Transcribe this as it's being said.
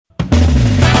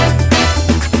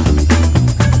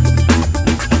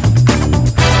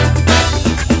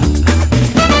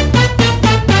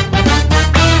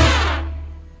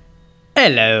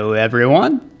Hello,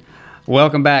 everyone.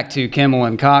 Welcome back to Kimmel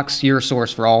and Cox, your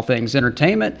source for all things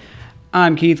entertainment.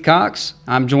 I'm Keith Cox.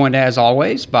 I'm joined, as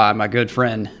always, by my good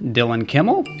friend Dylan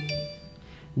Kimmel.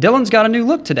 Dylan's got a new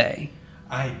look today.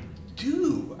 I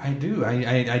do. I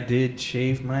did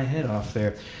shave my head off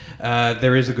there.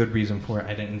 There is a good reason for it.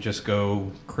 I didn't just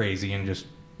go crazy and just...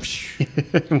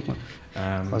 It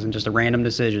wasn't just a random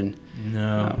decision.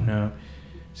 No.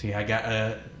 See, I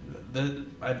got...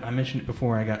 I mentioned it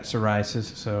before, I got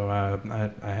psoriasis, so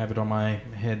I have it on my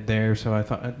head there, so I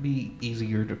thought it'd be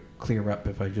easier to clear up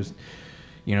if I just,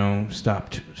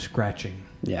 stopped scratching.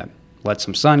 Yeah, let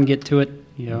some sun get to it,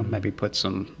 maybe put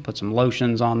some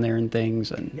lotions on there and things,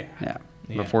 and yeah.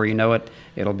 Before you know it,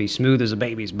 it'll be smooth as a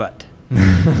baby's butt.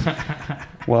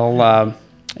 Well,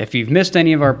 if you've missed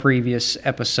any of our previous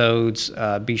episodes,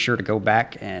 be sure to go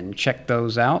back and check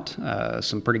those out.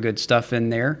 Some pretty good stuff in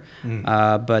there.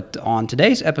 But on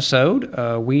today's episode,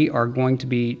 we are going to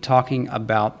be talking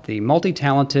about the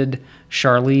multi-talented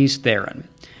Charlize Theron.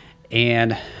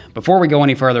 And before we go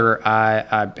any further,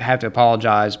 I have to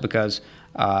apologize because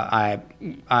I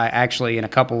actually, in a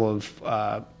couple of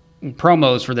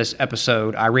promos for this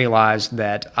episode, I realized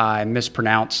that I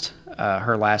mispronounced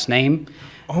her last name.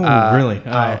 Oh, really?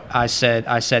 I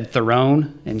said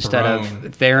Theron instead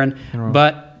of Theron.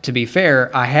 But to be fair,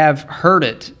 I have heard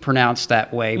it pronounced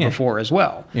that way before as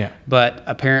well. Yeah. But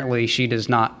apparently she does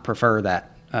not prefer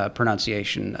that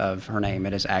pronunciation of her name.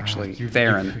 It is actually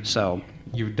Theron. So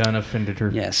you've done offended her.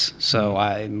 Yes. So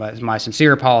my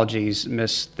sincere apologies,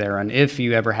 Miss Theron, if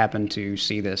you ever happen to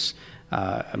see this.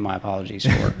 My apologies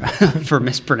for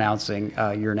mispronouncing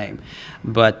your name,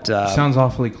 but sounds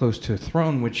awfully close to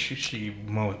Throne, which she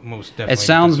most definitely. It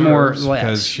sounds more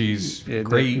because she's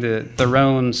great. The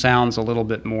Throne sounds a little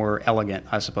bit more elegant,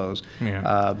 I suppose.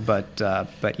 Yeah. But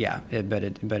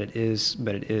it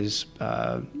is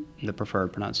the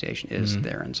preferred pronunciation is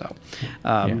Theron. So,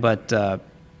 but.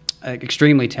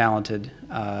 Extremely talented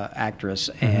actress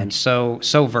and so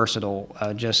versatile.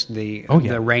 Just the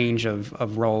range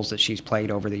of roles that she's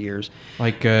played over the years.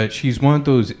 Like she's one of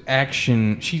those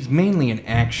action. She's mainly an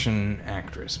action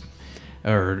actress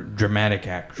or dramatic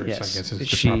actress. Yes. I guess is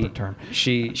the proper term.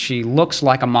 She looks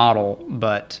like a model,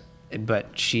 but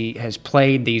she has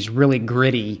played these really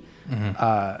gritty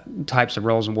types of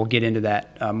roles, and we'll get into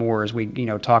that more as we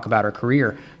talk about her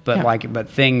career. But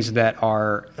things that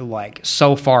are like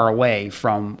so far away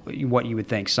from what you would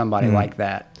think somebody like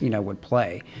that would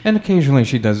play. And occasionally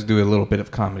she does do a little bit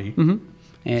of comedy.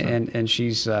 And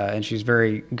she's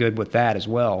very good with that as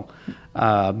well.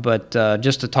 But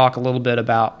just to talk a little bit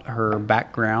about her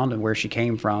background and where she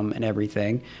came from and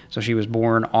everything. So she was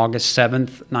born August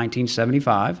 7th,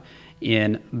 1975.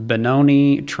 In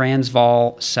Benoni,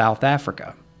 Transvaal, South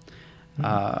Africa,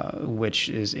 which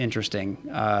is interesting.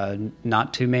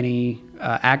 Not too many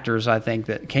actors, I think,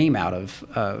 that came out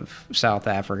of South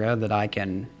Africa that I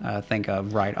can think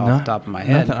of off the top of my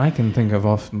head. Not that I can think of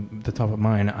off the top of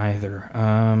mine either.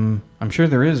 I'm sure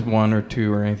there is one or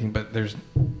two or anything, but there's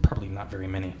probably not very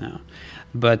many. No.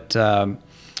 But...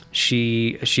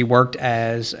 She worked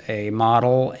as a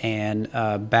model and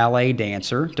ballet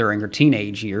dancer during her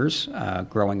teenage years,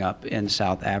 growing up in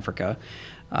South Africa,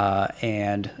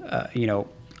 and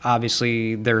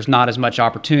obviously there's not as much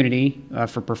opportunity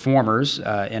for performers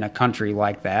in a country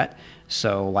like that.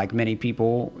 So, like many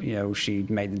people, she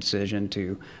made the decision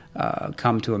to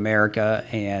come to America,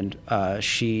 and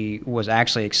she was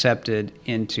actually accepted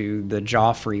into the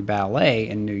Joffrey Ballet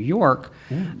in New York,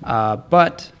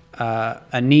 but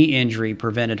a knee injury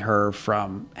prevented her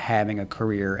from having a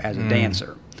career as a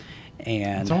dancer.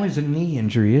 And it's always a knee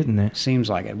injury, isn't it?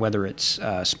 Seems like it, whether it's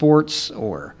sports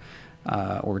or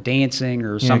dancing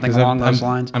or something along those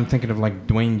lines. I'm thinking of like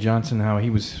Dwayne Johnson, how he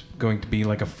was going to be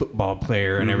like a football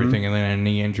player and everything, and then a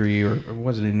knee injury, or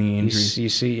was it a knee injury?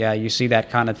 You see that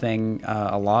kind of thing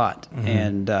a lot,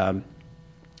 and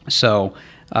so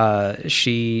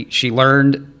she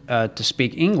learned to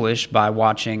speak English by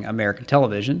watching American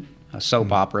television,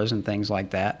 soap operas and things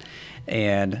like that.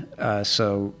 And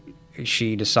so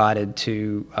she decided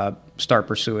to start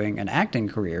pursuing an acting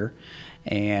career.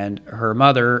 And her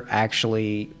mother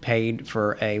actually paid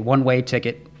for a one-way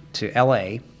ticket to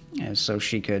L.A. So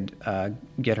she could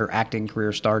get her acting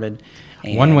career started.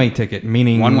 One-way ticket,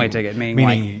 meaning... One-way ticket, meaning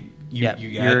like... You gotta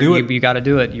do it. You got to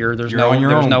do it. There's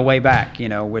no way back,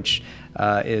 which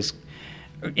is...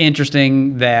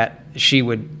 interesting that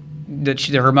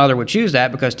her mother would choose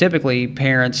that, because typically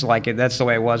parents, like that's the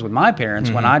way it was with my parents.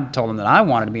 When I told them that I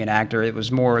wanted to be an actor, it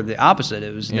was more the opposite.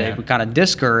 It was they were kind of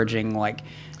discouraging, like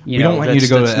We don't want you to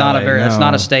go to not LA, It's no.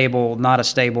 not a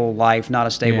stable life, not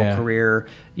a stable career.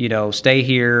 Stay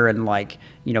here and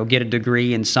get a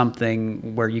degree in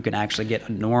something where you can actually get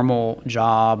a normal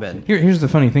job. And here's the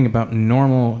funny thing about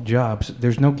normal jobs: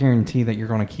 there's no guarantee that you're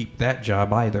going to keep that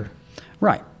job either.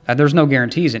 Right. There's no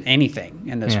guarantees in anything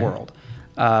in this world.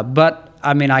 But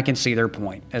I mean, I can see their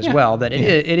point as well, that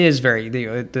it is very,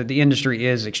 the industry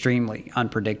is extremely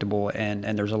unpredictable, and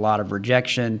there's a lot of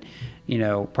rejection,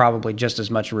 probably just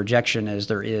as much rejection as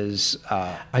there is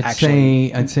I'd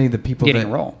say the people getting that,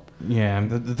 a role. Yeah,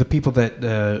 the people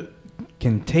that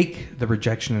can take the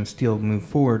rejection and still move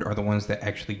forward are the ones that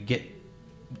actually get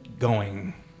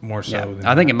going more so. Yeah. Than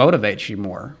I think it motivates you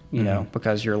more,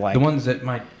 because you're like... The ones that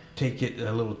might take it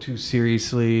a little too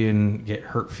seriously and get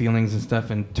hurt feelings and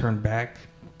stuff and turn back,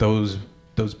 those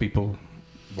people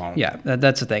won't. Yeah,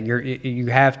 that's the thing. You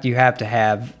have to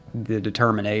have the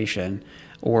determination,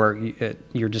 or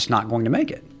you're just not going to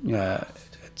make it.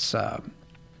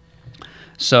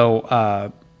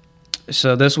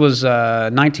 So this was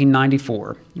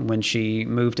 1994 when she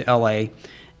moved to LA,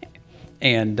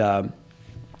 and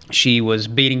she was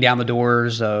beating down the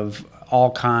doors of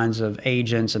all kinds of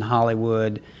agents in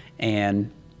Hollywood, and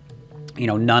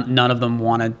none of them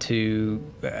wanted to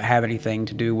have anything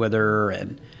to do with her,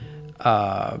 and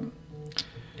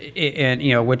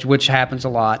which happens a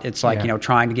lot. It's like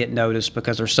trying to get noticed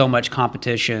because there's so much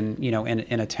competition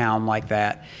in a town like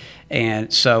that.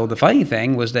 And so the funny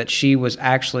thing was that she was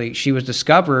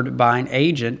discovered by an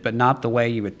agent, but not the way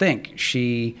you would think.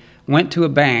 She went to a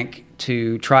bank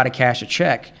to try to cash a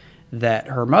check that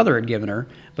her mother had given her,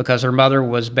 because her mother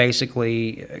was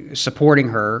basically supporting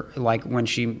her. Like when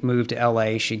she moved to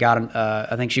LA, she got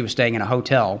I think she was staying in a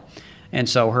hotel, and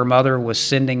so her mother was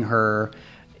sending her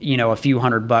a few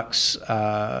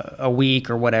 $100 a week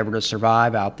or whatever to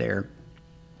survive out there.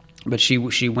 But she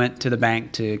went to the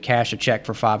bank to cash a check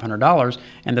for $500,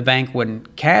 and the bank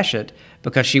wouldn't cash it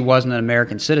because she wasn't an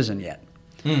American citizen yet.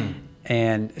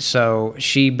 And so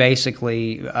she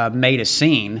basically made a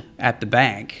scene at the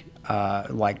bank,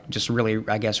 just really,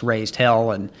 I guess, raised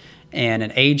hell. And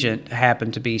an agent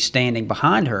happened to be standing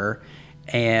behind her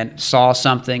and saw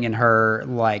something in her,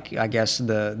 like, I guess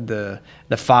the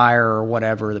fire or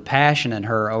whatever, the passion in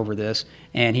her over this,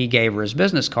 and he gave her his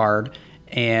business card.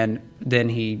 And then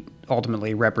he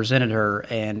ultimately represented her,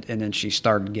 and then she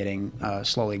started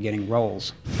slowly getting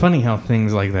roles. Funny how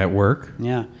things like that work.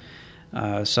 Yeah.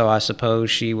 So I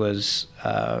suppose she was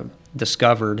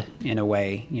discovered in a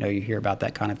way. You hear about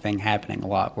that kind of thing happening a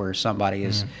lot, where somebody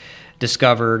is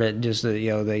discovered at just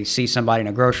they see somebody in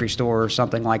a grocery store or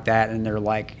something like that, and they're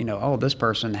like, oh, this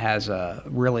person has a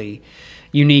really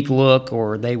unique look,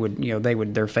 or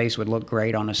their face would look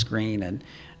great on a screen. And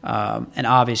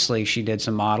obviously she did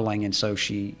some modeling, and so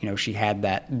she had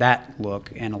that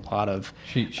look, and a lot of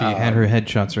she had her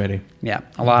headshots ready. Yeah,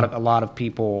 a lot of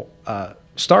people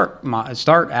start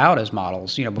out as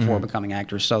models, before becoming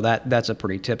actors. So that's a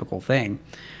pretty typical thing.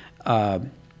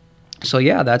 So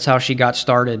yeah, that's how she got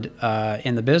started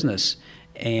in the business.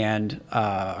 And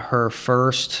her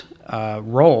first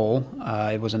role,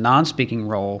 it was a non-speaking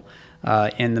role,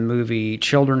 in the movie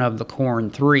Children of the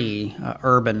Corn 3,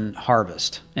 Urban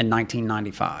Harvest in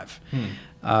 1995.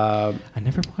 I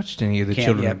never watched any of the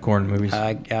Children of Corn movies.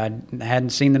 I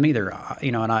hadn't seen them either,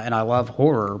 and I love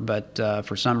horror, but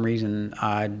for some reason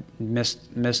I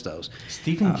missed those.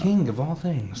 Stephen King, of all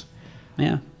things.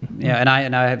 Yeah,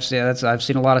 and I've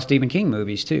seen a lot of Stephen King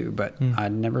movies too, but I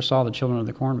never saw the Children of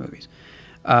the Corn movies.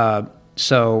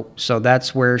 So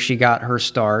that's where she got her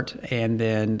start, and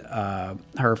then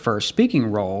her first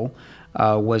speaking role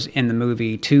was in the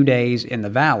movie 2 Days in the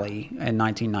Valley in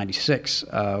 1996,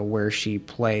 where she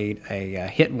played a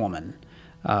hit woman,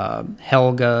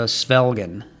 Helga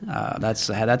Svelgen. That's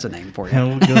a name for you.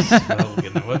 Helga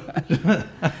Svelgen.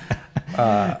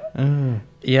 What?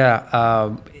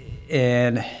 Yeah,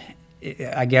 and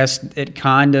I guess it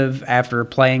kind of, after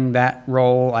playing that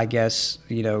role, I guess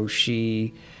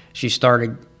she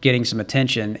started getting some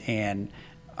attention, and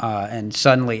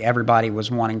suddenly everybody was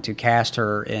wanting to cast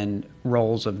her in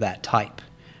roles of that type.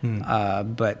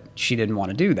 But she didn't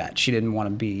want to do that. She didn't want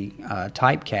to be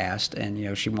typecast,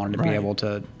 and she wanted to be able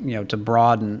to to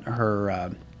broaden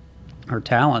her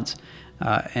talents,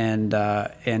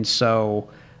 and so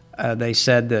they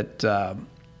said that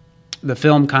the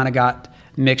film kind of got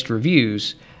mixed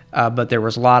reviews, but there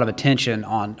was a lot of attention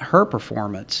on her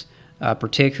performance.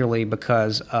 Particularly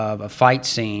because of a fight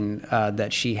scene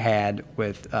that she had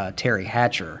with Terry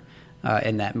Hatcher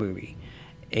in that movie,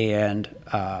 and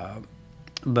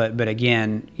but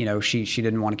again, she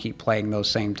didn't want to keep playing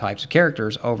those same types of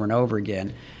characters over and over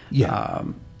again. Yeah.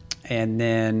 And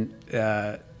then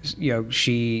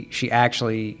she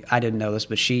actually, I didn't know this,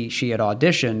 but she had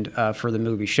auditioned for the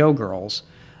movie Showgirls,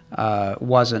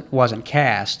 wasn't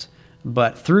cast,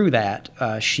 but through that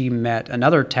she met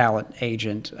another talent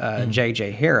agent,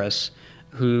 J.J. Harris,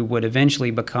 who would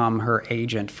eventually become her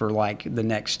agent for like the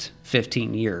next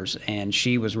 15 years, and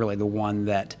she was really the one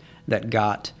that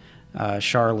got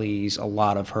Charlize a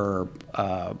lot of her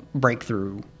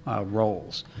breakthrough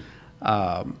roles,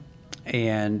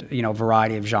 and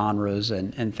variety of genres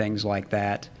and things like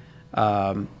that.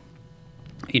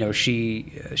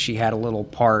 She had a little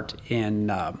part in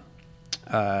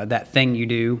That Thing You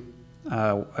Do.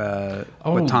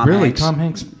 With Tom Hanks. Tom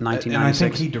Hanks, 1996. and I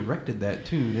think he directed that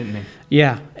too, didn't he?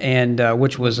 Yeah, and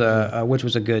which was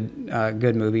a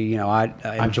good movie.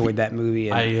 I enjoyed that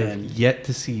movie. I have yet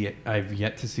to see it.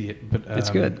 But it's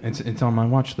good. It's on my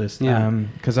watch list. Yeah,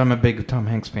 because I'm a big Tom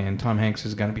Hanks fan. Tom Hanks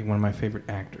is going to be one of my favorite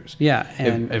actors. Yeah,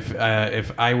 and if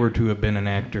I were to have been an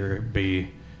actor,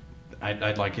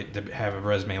 I'd like it to have a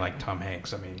resume like Tom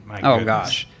Hanks. I mean, my goodness.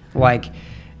 Gosh, like.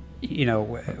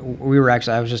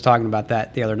 I was just talking about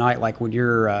that the other night. Like when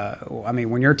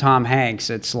you're Tom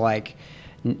Hanks, it's like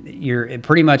you're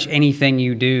pretty much anything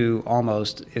you do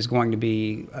almost is going to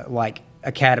be like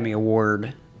Academy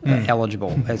Award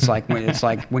eligible. It's like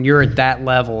when you're at that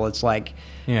level, it's like,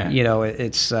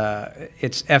 it's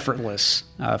effortless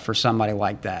for somebody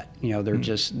like that. They're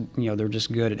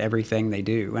just good at everything they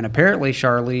do. And apparently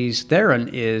Charlize Theron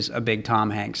is a big Tom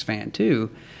Hanks fan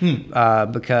too,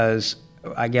 because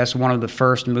I guess one of the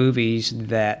first movies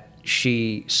that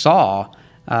she saw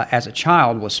as a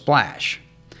child was Splash.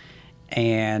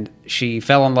 And she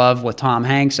fell in love with Tom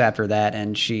Hanks after that,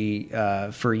 and she,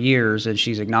 for years, and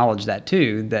she's acknowledged that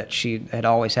too, that she had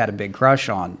always had a big crush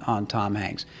on Tom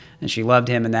Hanks. And she loved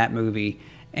him in that movie,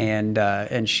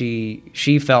 and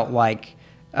she felt like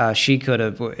she could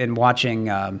have, in watching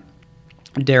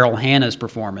Daryl Hannah's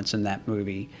performance in that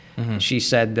movie, she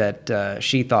said that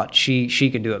she thought she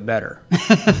could do it better,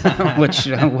 which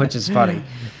is funny.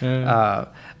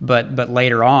 But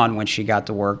later on, when she got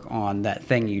to work on That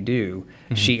Thing You Do,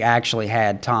 she actually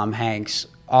had Tom Hanks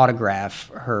autograph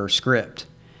her script,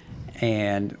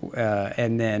 and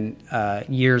then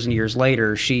years and years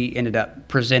later, she ended up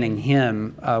presenting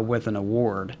him with an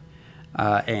award,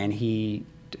 and he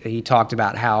talked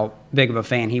about how big of a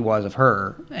fan he was of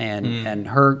her and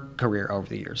her career over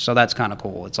the years. So that's kind of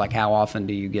cool. It's like, how often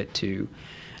do you get to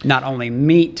not only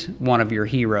meet one of your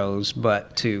heroes,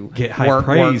 but to get work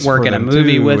in a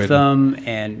movie with them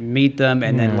and meet them,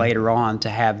 and then later on to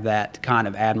have that kind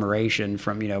of admiration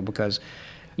from, because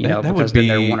then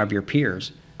they're one of your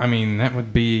peers. I mean, that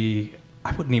would be...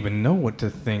 I wouldn't even know what to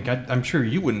think. I'm sure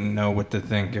you wouldn't know what to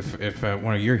think if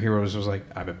one of your heroes was like,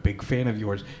 I'm a big fan of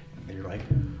yours. You're like,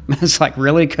 it's like,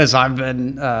 really? Because I've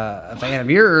been a fan of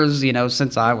yours,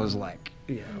 since I was like,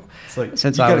 it's like,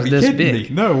 since I was this big.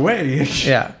 Me. No way.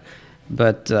 Yeah,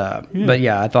 but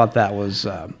I thought that was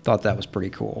pretty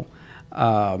cool.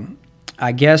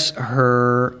 I guess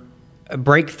her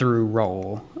breakthrough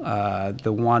role,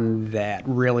 the one that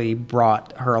really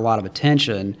brought her a lot of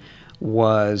attention,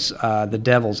 was The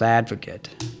Devil's Advocate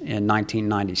in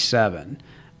 1997.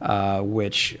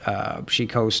 Which she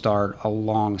co-starred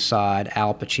alongside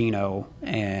Al Pacino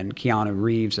and Keanu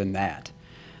Reeves in that,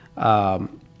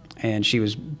 and she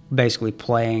was basically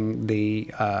playing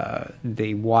the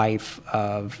wife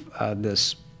of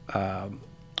this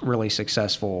really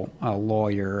successful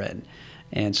lawyer,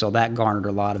 and so that garnered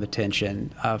a lot of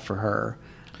attention for her.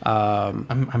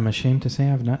 I'm ashamed to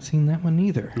say I've not seen that one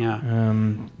either. Yeah,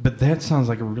 but that sounds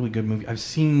like a really good movie. I've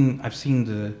seen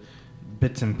the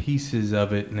bits and pieces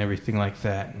of it and everything like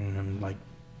that, and I'm like,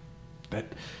 the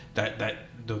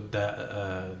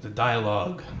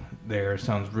dialogue there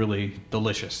sounds really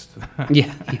delicious.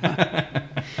 yeah.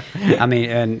 I mean,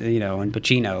 and and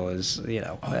Pacino is,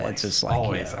 always, it's just like,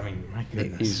 always. I mean, my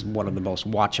goodness, he's one of the most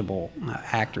watchable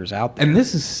actors out there. And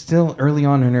this is still early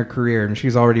on in her career, and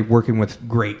she's already working with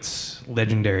greats,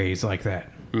 legendaries like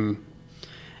that.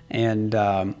 And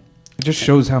it just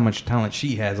shows how much talent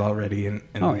she has already. And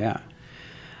oh yeah.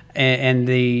 And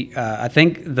the I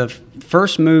think the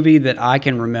first movie that I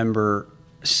can remember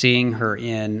seeing her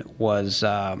in was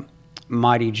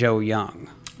Mighty Joe Young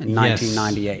in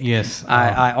 1998. Yes.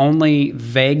 I only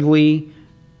vaguely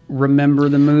remember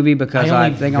the movie because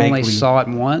I think I only saw it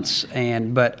once,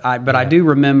 but I do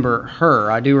remember her.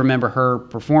 I do remember her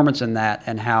performance in that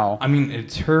and how. I mean,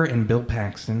 it's her and Bill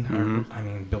Paxton. I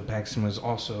mean, Bill Paxton was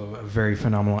also a very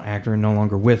phenomenal actor, no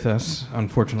longer with us,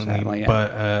 unfortunately. Sadly,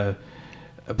 yeah.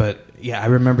 But yeah, I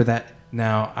remember that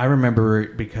Now, I remember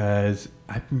it because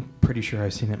I'm pretty sure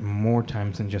I've seen it more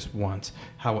times than just once.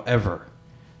 However,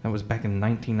 that was back in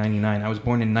 1999. I was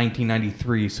born in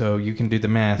 1993, so you can do the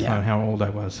math on how old I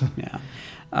was. Yeah.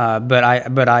 But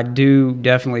I do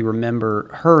definitely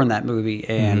remember her in that movie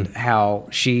and how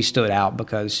she stood out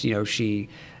because she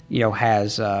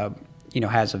has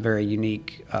has a very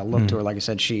unique look to her. Like I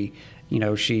said, she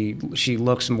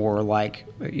looks more like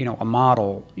a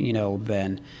model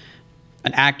than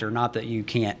an actor. Not that you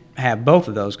can't have both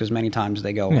of those because many times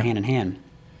they go hand in hand.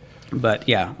 But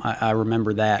yeah, I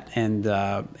remember that, and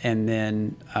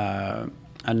then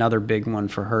another big one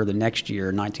for her the next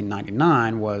year,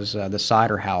 1999, was the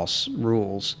Cider House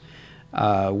Rules,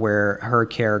 where her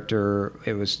character,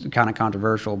 it was kind of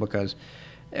controversial because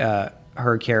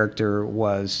her character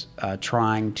was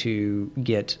trying to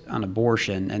get an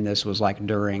abortion, and this was like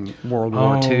during World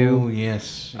War II. Oh,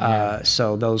 yes.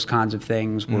 So those kinds of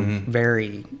things were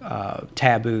very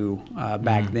taboo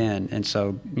back then, and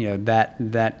so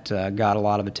that got a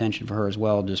lot of attention for her as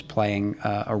well, just playing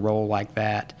a role like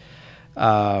that.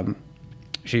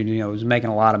 She was making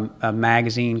a lot of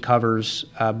magazine covers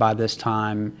by this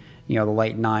time. The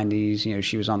late 90s.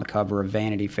 She was on the cover of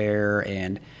Vanity Fair,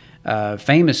 and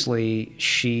famously,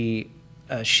 she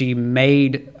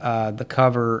made the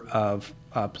cover of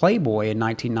Playboy in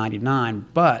 1999,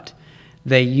 but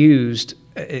they used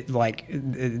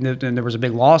and there was a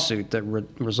big lawsuit that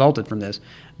resulted from this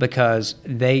because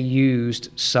they used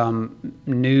some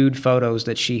nude photos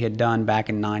that she had done back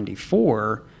in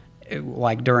 '94,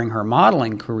 like during her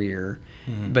modeling career,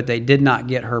 but they did not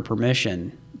get her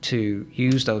permission to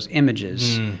use those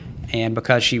images. And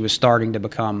because she was starting to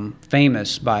become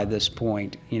famous by this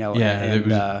point,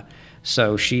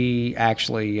 so she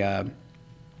actually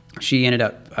she ended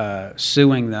up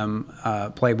suing them,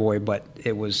 Playboy, but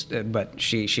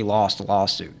she lost the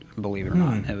lawsuit. Believe it or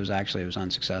not, it was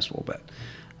unsuccessful.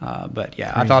 But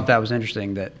yeah, I thought that was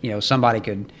interesting that somebody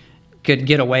could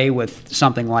get away with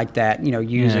something like that,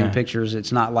 using pictures.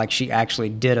 It's not like she actually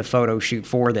did a photo shoot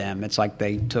for them. It's like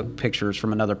they took pictures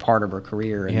from another part of her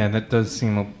career. And that does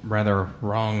seem rather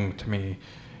wrong to me.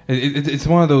 It's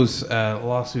one of those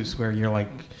lawsuits where you're like,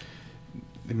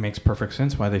 it makes perfect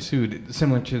sense why they sued.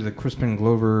 Similar to the Crispin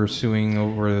Glover suing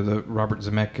over the Robert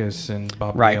Zemeckis and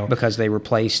Bob Gale. Because they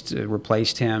replaced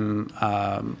him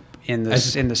in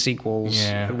the sequels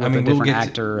with a different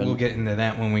actor. We'll get into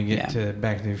that when we get to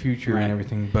Back to the Future and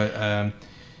everything. But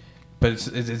it's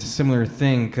a similar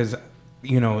thing because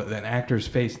an actor's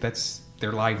face, that's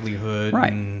their livelihood,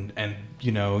 and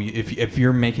if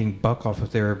you're making buck off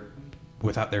of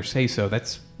without their say so,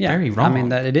 that's very wrong. I mean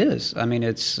that it is. I mean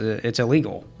it's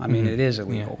illegal. I mean it is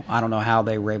illegal. Yeah. I don't know how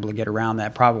they were able to get around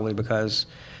that. Probably because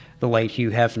the late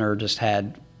Hugh Hefner just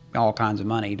had all kinds of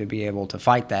money to be able to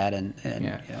fight that, and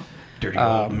dirty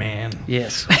old man.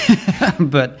 Yes,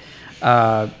 but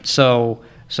so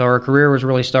her career was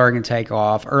really starting to take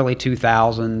off. Early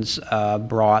 2000s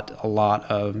brought a lot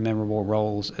of memorable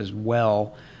roles as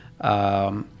well.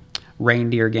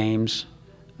 Reindeer Games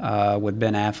with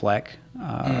Ben Affleck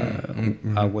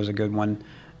was a good one.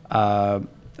 The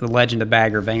Legend of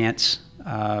Bagger Vance.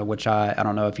 Which I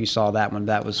don't know if you saw that one.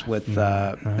 That was with,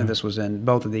 and this was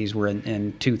both of these were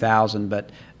in 2000, but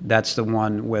that's the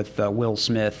one with Will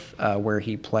Smith where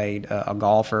he played a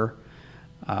golfer.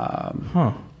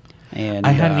 And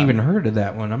I hadn't even heard of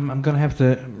that one. I'm going to have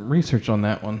to research on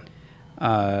that one.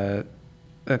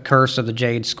 Curse of the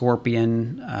Jade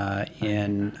Scorpion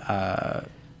in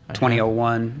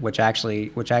 2001, which actually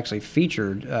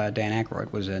featured Dan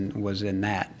Aykroyd was in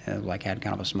that, had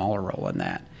kind of a smaller role in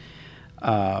that.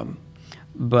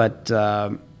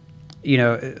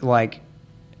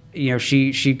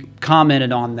 She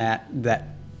commented on that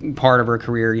part of her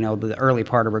career, the early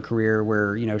part of her career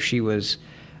where, she was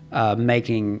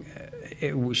making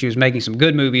some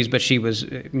good movies, but she was,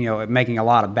 making a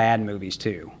lot of bad movies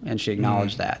too. And she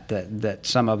acknowledged that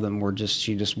some of them were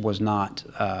she just was not,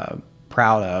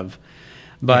 proud of.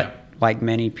 But like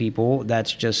many people,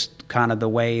 that's just kind of the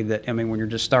way that, when you're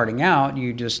just starting out,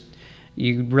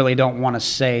 you really don't want to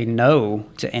say no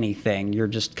to anything. You're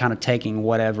just kind of taking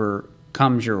whatever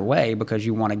comes your way because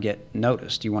you want to get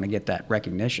noticed. You want to get that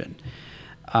recognition.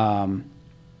 And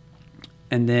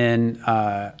then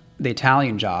The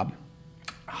Italian Job.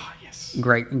 Oh, yes.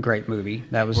 Great movie.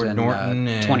 That was in Norton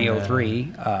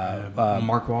 2003.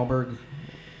 Mark Wahlberg.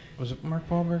 Was it Mark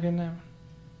Wahlberg in that?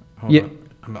 Hold on.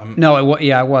 No,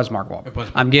 it was Mark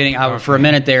Wahlberg. For a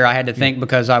minute there, I had to think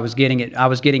because I was getting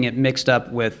it mixed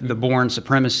up with The Bourne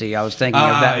Supremacy. I was thinking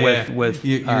of that with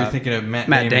you were thinking of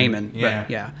Matt Damon.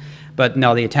 Yeah. But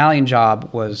no, the Italian Job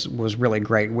was really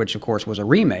great, which of course was a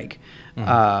remake.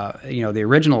 The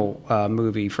original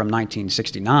movie from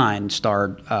 1969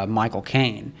 starred Michael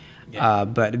Caine,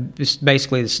 but it's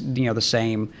basically the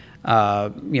same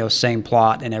same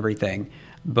plot and everything.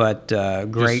 But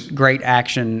great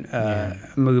action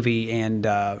movie, and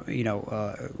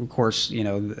of course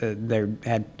they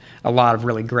had a lot of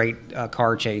really great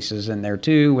car chases in there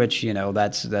too, which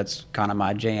that's kind of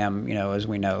my jam, as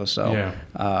we know. So,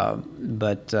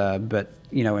 but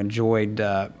enjoyed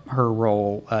her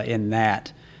role in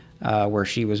that, where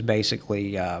she was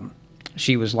basically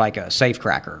she was like a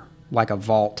safecracker, like a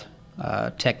vault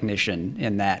technician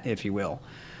in that, if you will.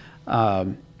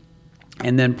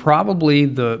 And then probably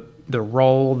the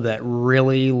role that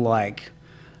really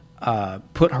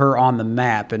put her on the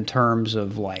map in terms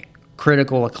of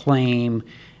critical acclaim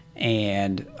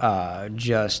and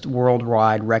just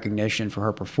worldwide recognition for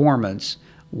her performance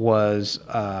was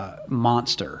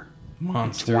Monster.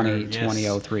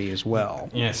 2003 as well.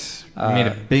 Yes, made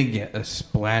a big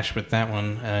splash with that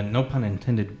one. No pun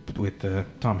intended with the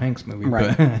Tom Hanks movie.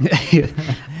 Right.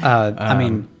 But I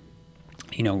mean,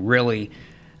 really,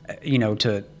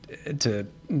 to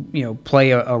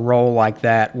play a role like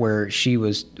that where she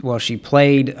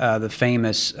played the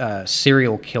famous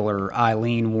serial killer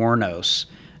Eileen Wuornos,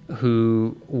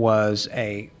 who was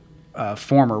a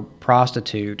former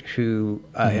prostitute who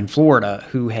in Florida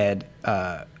who had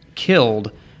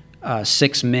killed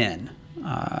 6 men,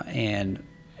 and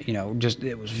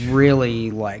it was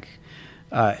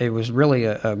really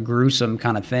a gruesome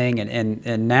kind of thing,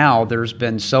 and now there's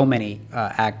been so many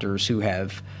actors who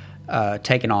have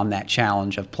taken on that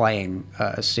challenge of playing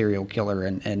a serial killer,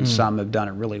 and some have done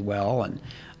it really well, and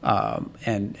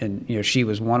she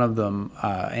was one of them,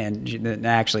 and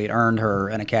actually it earned her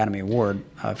an Academy Award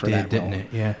for that role. Didn't it?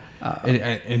 Yeah.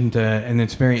 And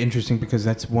it's very interesting because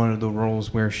that's one of the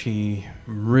roles where she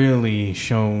really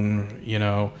shown, you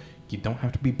don't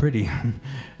have to be pretty,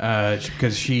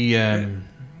 because she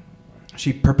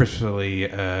purposefully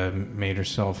made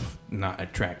herself not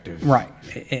attractive. Right,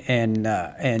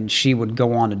 and she would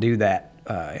go on to do that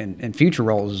in future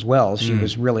roles as well. She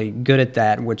was really good at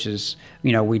that, which is,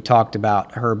 we talked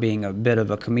about her being a bit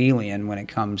of a chameleon when it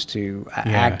comes to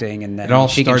acting, and that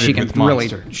she can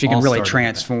really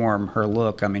transform her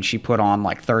look. I mean, she put on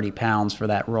 30 pounds for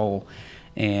that role,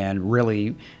 and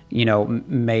really,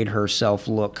 made herself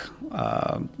look.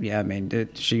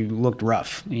 She looked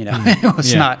rough. It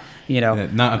was not.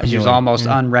 Not she was almost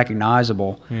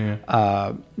unrecognizable.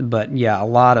 Yeah. But a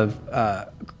lot of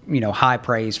high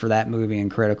praise for that movie and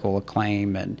critical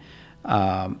acclaim, and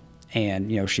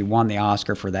she won the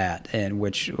Oscar for that, and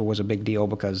which was a big deal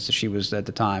because she was at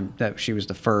the time that she was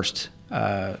the first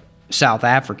South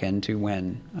African to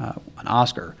win an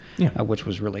Oscar, which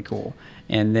was really cool.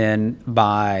 And then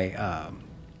by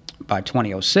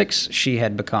 2006, she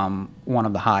had become one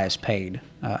of the highest paid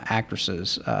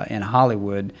actresses in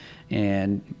Hollywood,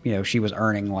 and she was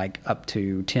earning up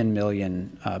to $10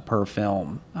 million per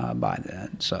film by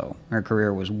then. So her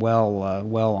career was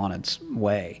well on its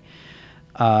way.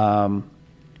 Some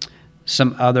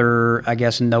other, I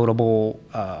guess, notable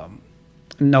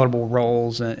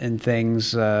roles and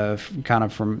things kind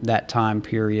of from that time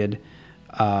period.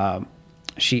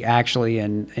 She actually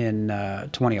in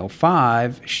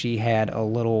 2005 she had a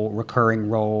little recurring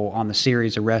role on the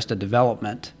series Arrested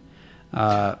Development,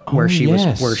 where she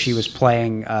was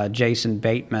playing Jason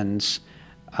Bateman's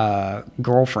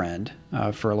girlfriend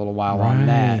for a little while on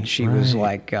that. She was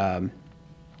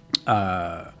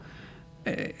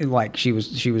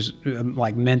she was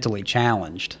mentally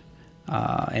challenged,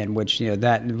 and which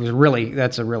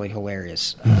that's a really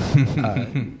hilarious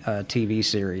TV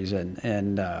series,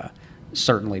 and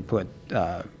certainly put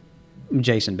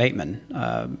Jason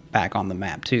Bateman back on the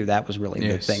map too. That was really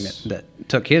the thing that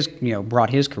took his brought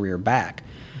his career back.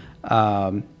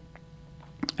 And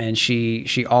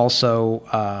she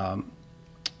also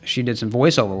she did some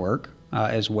voiceover work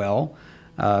as well.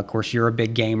 Of course, you're a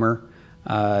big gamer.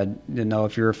 Didn't know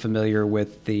if you're familiar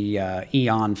with the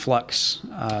Eon Flux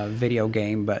video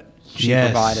game, but she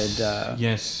provided a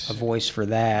voice for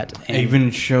that. And even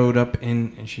showed up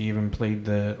and she even played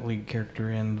the lead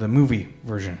character in the movie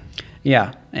version.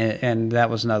 Yeah, and that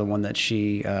was another one that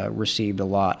she received a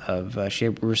lot of. She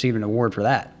received an award for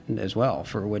that as well,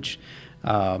 for which,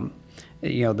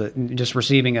 just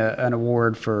receiving an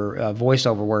award for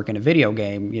voiceover work in a video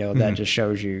game, that just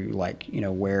shows you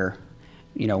where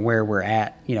we're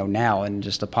at, now, and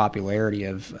just the popularity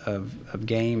of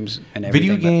games and everything.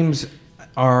 Video games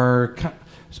are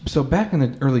so back in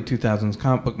the early 2000s,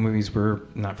 comic book movies were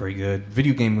not very good.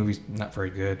 Video game movies not very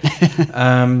good.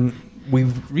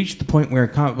 we've reached the point where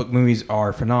comic book movies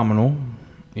are phenomenal.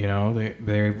 You know,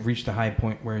 they've reached a high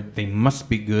point where they must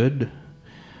be good.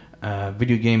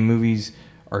 Video game movies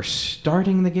are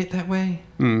starting to get that way.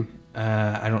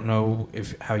 I don't know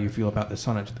how you feel about the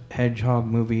Sonic the Hedgehog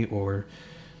movie or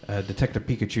Detective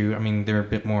Pikachu. I mean, they're a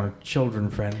bit more children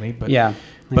friendly, but yeah,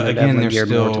 but again, they're geared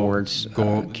still more towards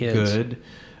kids. good.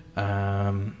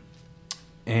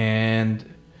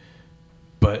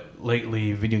 But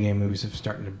lately, video game movies have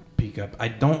started to peak up. I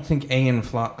don't think Aeon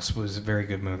Flux was a very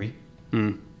good movie,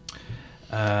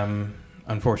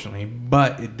 unfortunately,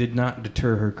 but it did not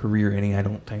deter her career any. I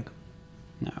don't think.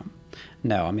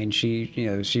 No. I mean, she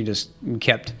just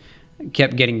kept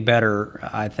getting better.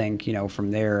 I think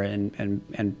from there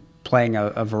and playing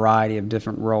a variety of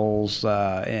different roles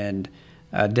and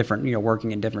different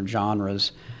working in different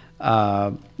genres.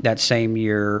 That same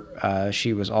year,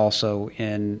 she was also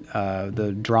in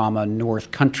the drama North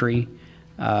Country,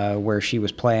 where she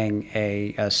was playing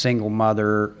a single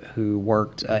mother who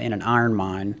worked in an iron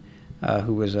mine,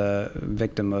 who was a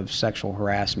victim of sexual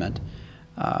harassment.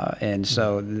 And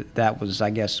so that was,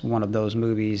 I guess, one of those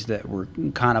movies that were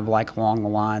kind of like along the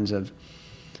lines of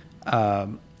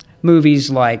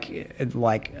movies like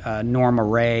Norma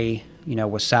Ray,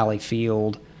 with Sally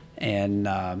Field, and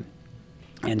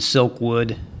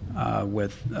Silkwood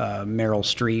with Meryl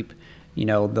Streep.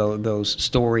 Those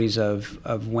stories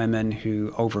of women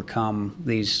who overcome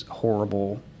these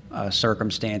horrible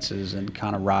circumstances and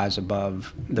kind of rise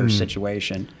above their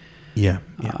situation. Yeah.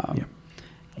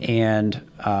 And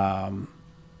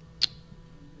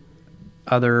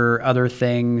other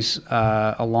things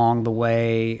along the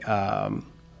way.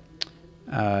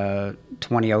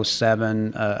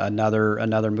 2007,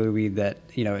 another movie that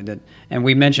and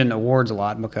we mentioned awards a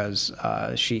lot because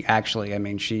she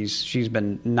actually, she's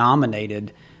been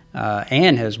nominated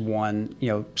and has won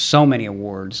so many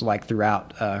awards like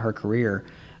throughout her career,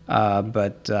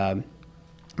 but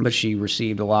she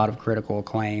received a lot of critical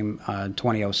acclaim.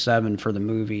 2007 for the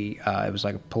movie, it was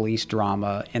like a police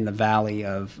drama in the Valley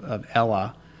of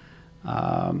Ella.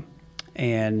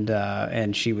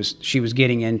 And she was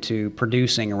getting into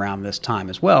producing around this time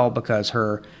as well because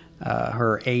her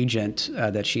agent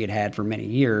that she had for many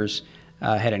years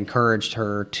had encouraged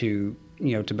her to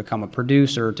become a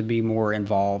producer, to be more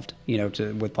involved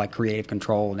with like creative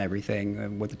control and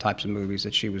everything with the types of movies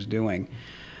that she was doing.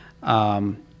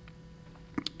 And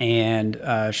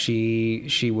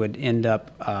she would end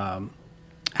up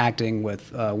acting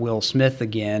with Will Smith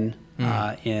again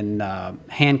in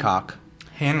Hancock.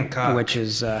 Which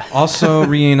is also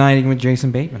reuniting with Jason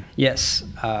Bateman. Yes,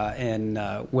 and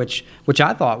which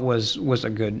I thought was a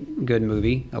good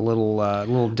movie, a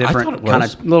little different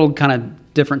kind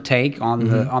of different take on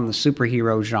the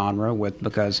superhero genre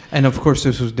and of course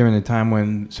this was during the time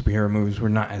when superhero movies were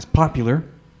not as popular.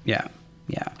 Yeah,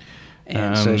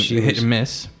 and so she hit and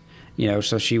miss.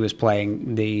 So she was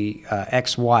playing the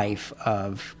ex-wife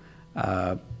of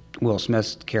Will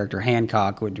Smith's character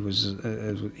Hancock, which was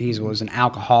an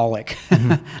alcoholic,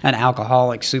 an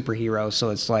alcoholic superhero. So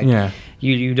it's like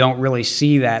you don't really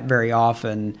see that very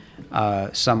often.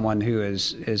 Someone who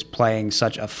is playing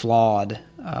such a flawed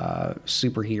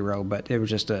superhero, but it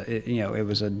was just it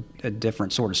was a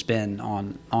different sort of spin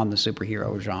on the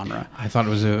superhero genre. I thought it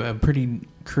was a pretty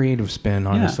creative spin.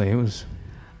 Honestly, it was.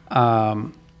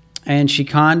 And she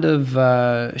kind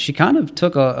of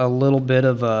took a little bit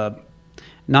of a.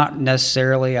 Not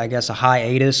necessarily, I guess, a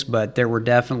hiatus, but there were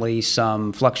definitely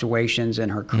some fluctuations in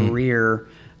her career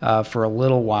for a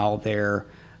little while there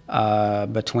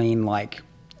between like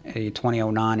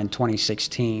 2009 and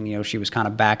 2016. She was kind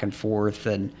of back and forth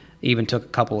and even took a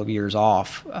couple of years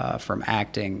off from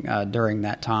acting during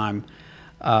that time.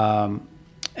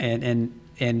 And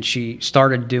she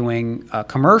started doing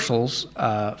commercials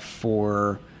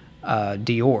for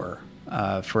Dior.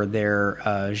 For their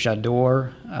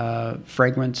J'adore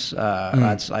fragrance.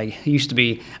 I used to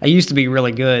be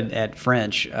really good at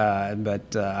French,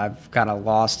 but I've kind of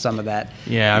lost some of that.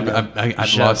 Yeah,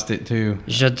 I've lost it too.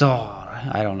 J'adore.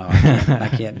 I don't know. I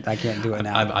can't do it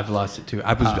now. I've lost it too.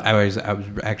 I was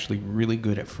actually really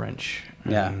good at French.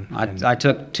 I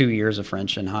took 2 years of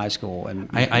French in high school, and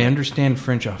I understand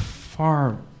French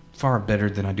far better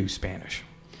than I do Spanish.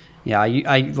 Yeah,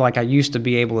 I used to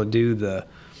be able to do the.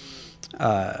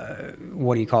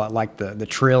 What do you call it? Like the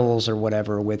trills or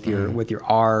whatever with your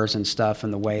R's and stuff,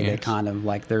 and the way they kind of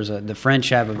like the French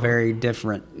have a very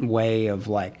different way of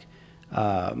like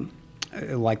the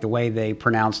way they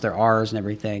pronounce their R's and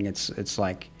everything. It's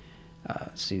like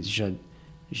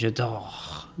j'adore.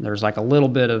 There's like a little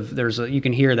bit of you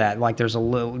can hear that like there's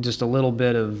just a little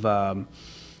bit of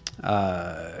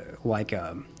like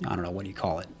I don't know, what do you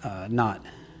call it? Not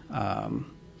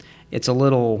it's a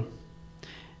little.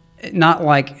 Not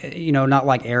like not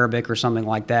like Arabic or something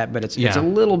like that, but it's a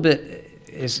little bit.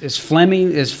 Is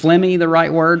phlegmy the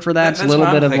right word for that? It's a little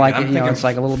bit of like it's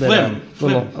like a little bit of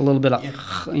a little bit of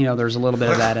there's a little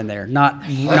bit of that in there. Not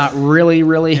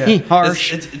really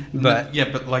harsh, but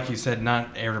like you said, not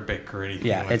Arabic or anything.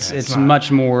 Yeah, it's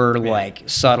much more like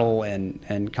subtle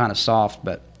and kind of soft.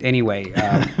 But anyway,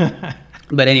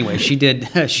 she did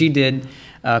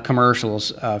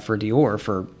commercials for Dior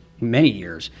for many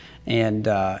years, and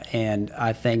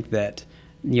I think that.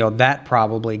 That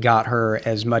probably got her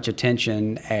as much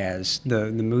attention as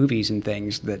the movies and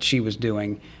things that she was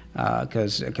doing,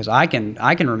 because I can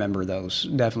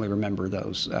definitely remember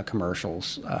those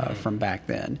commercials from back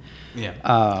then.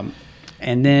 Yeah.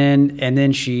 And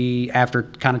then she, after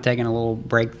kind of taking a little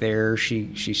break there,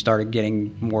 she started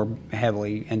getting more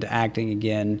heavily into acting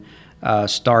again,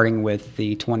 starting with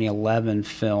the 2011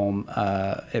 film.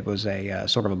 It was a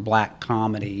sort of a black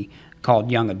comedy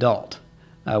called Young Adult.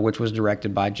 Which was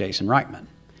directed by Jason Reitman.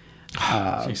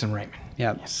 Jason Reitman.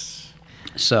 Yeah. Yes.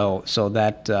 So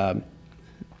that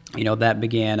that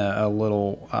began a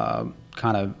little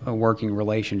kind of a working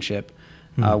relationship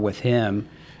with him.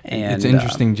 And it's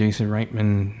interesting, Jason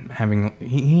Reitman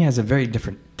he has a very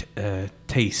different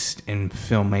taste in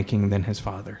filmmaking than his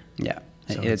father. Yeah.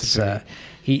 So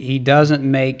he doesn't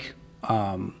make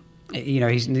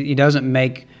he doesn't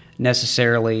make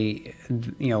necessarily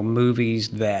movies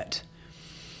that.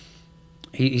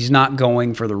 He's not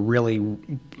going for the really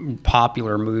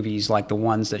popular movies like the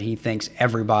ones that he thinks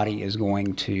everybody is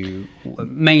going to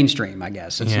mainstream. I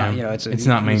guess it's not. It's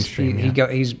not mainstream.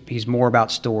 He's more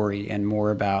about story and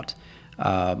more about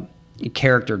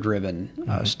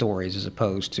character-driven stories as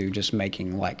opposed to just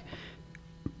making like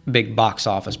big box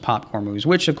office popcorn movies.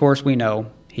 Which, of course, we know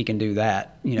he can do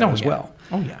that. As well.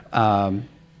 Oh yeah.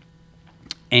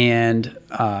 And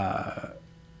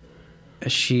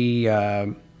she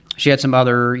had some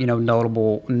other,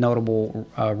 notable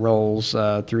roles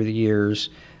through the years,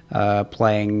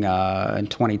 playing in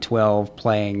 2012,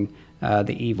 playing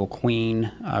the evil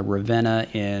queen Ravenna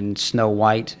in Snow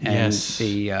White and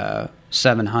the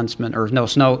Seven Huntsmen, or no,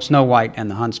 Snow White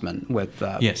and the Huntsman with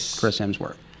Chris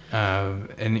Hemsworth,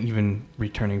 and even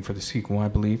returning for the sequel, I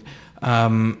believe.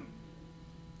 And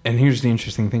here's the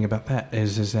interesting thing about that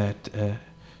is that.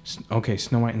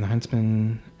 Snow White and the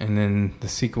Huntsman, and then the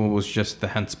sequel was just the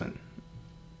Huntsman,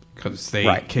 because they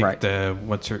kicked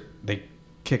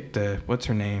what's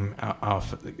her name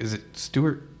off? Is it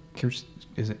Stewart?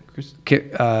 Is it Chris?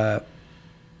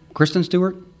 Kristen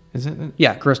Stewart? Is it?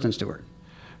 Yeah, Kristen Stewart.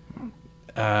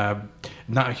 Not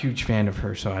a huge fan of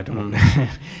her, so I don't.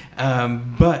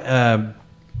 But.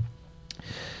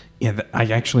 Yeah, I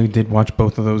actually did watch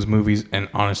both of those movies, and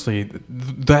honestly,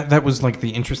 that was like the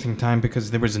interesting time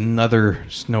because there was another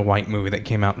Snow White movie that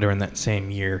came out during that same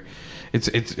year.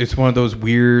 It's one of those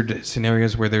weird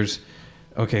scenarios where there's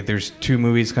two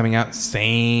movies coming out,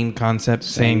 same concept,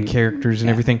 same characters and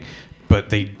everything,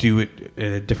 but they do it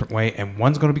in a different way, and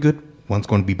one's going to be good, one's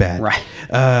going to be bad. Right.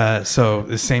 So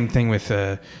the same thing with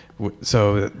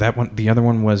so that one, the other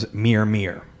one was Mirror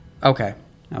Mirror. Okay.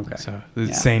 So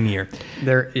the same year.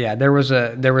 There was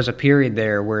a period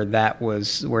there where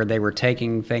they were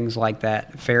taking things like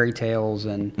that, fairy tales,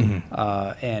 and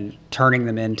turning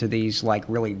them into these like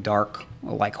really dark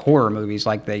like horror movies.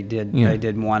 Like they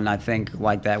did one, I think,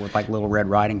 like that with like Little Red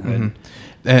Riding Hood.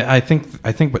 I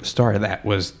think what started that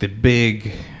was the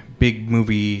big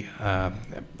movie. I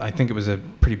think it was a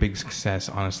pretty big success,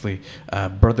 honestly.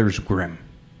 Brothers Grimm.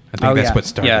 I think that's what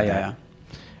started that. Yeah.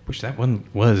 Which that one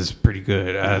was pretty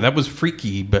good. That was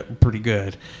freaky, but pretty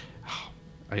good.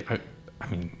 I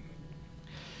mean,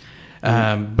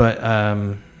 but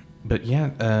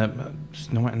yeah,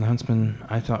 Snow White and the Huntsman,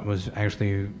 I thought was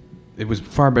actually, it was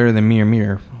far better than Mirror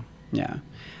Mirror. Yeah,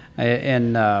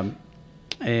 and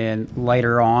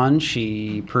later on,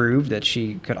 she proved that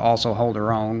she could also hold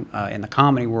her own in the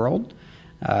comedy world.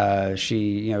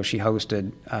 She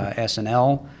hosted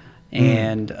SNL.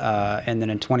 And then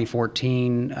in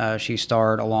 2014, she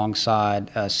starred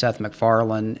alongside Seth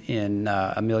MacFarlane in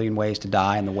A Million Ways to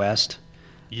Die in the West.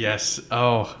 Yes.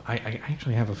 Oh, I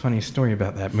actually have a funny story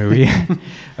about that movie.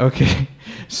 Okay.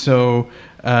 So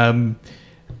I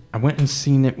went and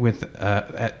seen it with,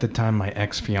 at the time, my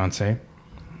ex-fiance.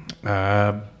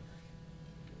 And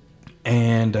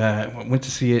went to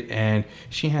see it, and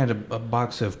she had a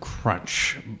box of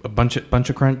Crunch, a bunch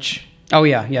of Crunch. Oh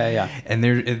yeah. And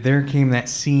there came that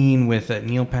scene with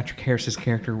Neil Patrick Harris's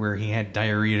character where he had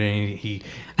diarrhea and he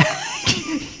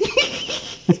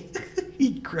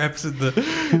craps in the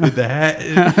hat.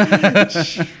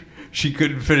 She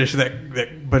couldn't finish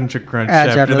that bunch of crunch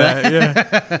after that.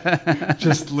 Yeah,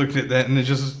 just looked at that and it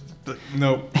just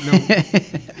nope.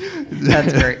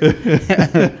 That's great.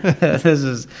 This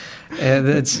is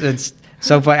it's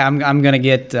so funny. I'm gonna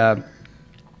get a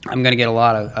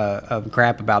lot of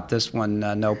crap about this one.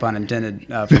 No pun intended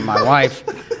from my wife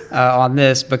on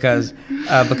this because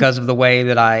of the way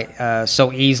that I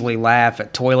so easily laugh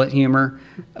at toilet humor.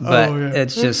 But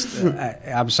it's just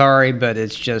I'm sorry, but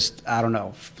it's just I don't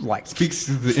know. Like speaks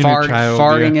to the inner child.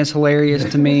 Farting is hilarious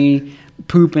to me.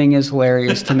 Pooping is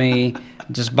hilarious to me.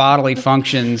 Just bodily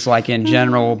functions, like in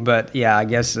general, but yeah, I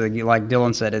guess like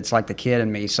Dylan said, it's like the kid in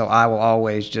me. So I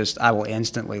will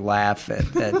instantly laugh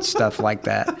at stuff like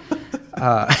that.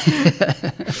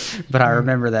 But I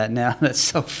remember that now. That's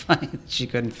so funny that she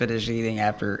couldn't finish eating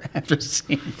after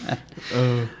seeing that.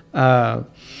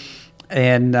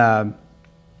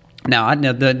 Now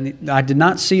I did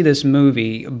not see this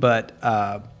movie, but.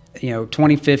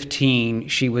 2015,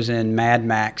 she was in Mad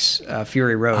Max: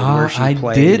 Fury Road, where she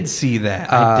played. I did see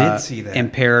that.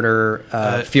 Imperator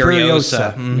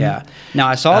Furiosa. Mm-hmm. Yeah. Now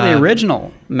I saw the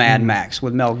original Mad Max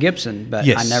with Mel Gibson, but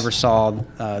I never saw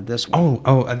this one.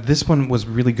 This one was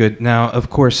really good. Now, of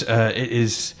course, it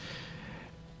is.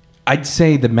 I'd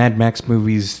say the Mad Max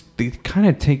movies, they kind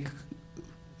of take.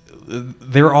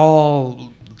 They're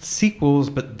all sequels,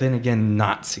 but then again,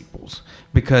 not sequels.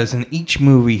 Because in each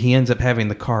movie, he ends up having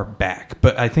the car back.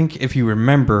 But I think if you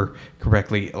remember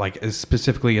correctly, like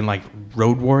specifically in like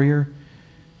Road Warrior,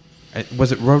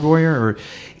 was it Road Warrior? Or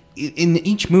in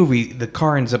each movie, the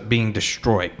car ends up being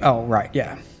destroyed. Oh, right,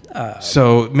 yeah.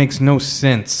 So it makes no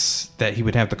sense that he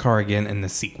would have the car again in the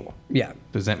sequel. Yeah.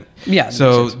 Does that? Yeah.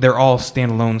 So they're all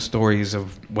standalone stories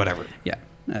of whatever. Yeah.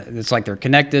 It's like they're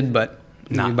connected, but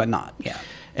not. Yeah.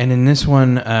 And in this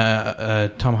one,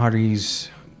 Tom Hardy's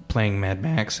playing Mad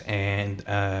Max and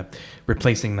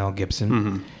replacing Mel Gibson.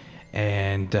 Mm-hmm.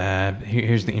 And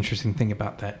here's the interesting thing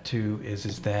about that too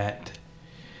is that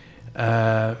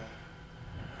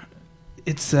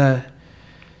it's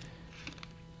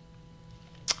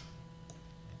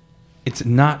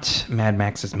not Mad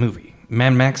Max's movie.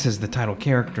 Mad Max is the title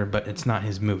character, but it's not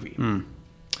his movie.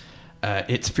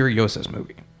 It's Furiosa's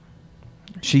movie.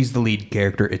 She's the lead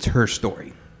character. It's her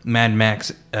story. Mad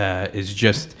Max is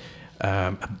just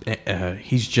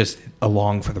he's just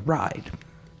along for the ride,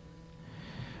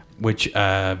 which is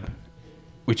a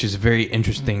very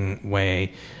interesting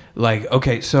way. Like,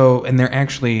 okay, so and they're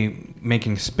actually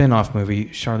making a spin-off movie.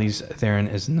 Charlize Theron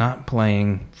is not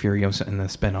playing Furiosa in the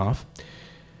spin-off,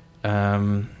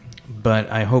 but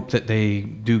I hope that they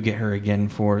do get her again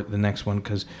for the next one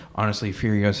because honestly,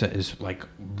 Furiosa is like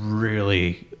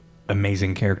really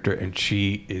amazing character, and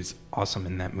she is awesome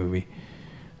in that movie.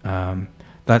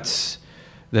 That's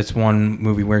one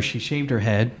movie where she shaved her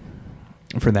head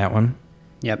for that one.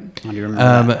 Yep, I do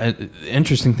remember that.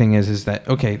 Interesting thing is that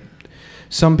okay,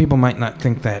 some people might not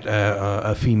think that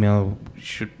a female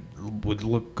would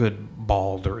look good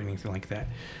bald or anything like that.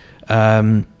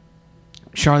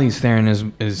 Charlize Theron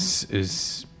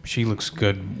is she looks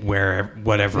good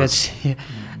whatever.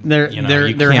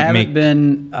 There haven't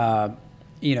been.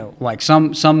 Like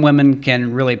some women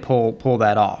can really pull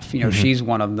that off. She's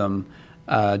one of them.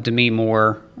 Demi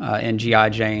Moore in G.I.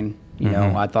 Jane,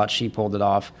 I thought she pulled it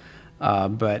off.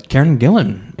 But Karen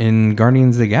Gillan in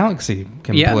Guardians of the Galaxy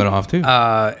can pull it off too.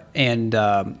 And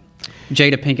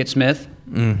Jada Pinkett Smith.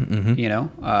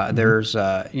 There's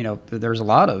there's a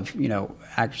lot of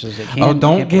actresses that can.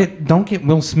 Don't get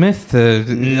Will Smith to.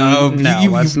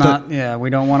 Let's not. Yeah, we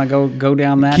don't want to go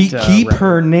down that. Keep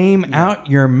her name out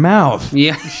your mouth.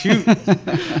 Yeah, shoot.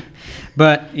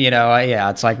 But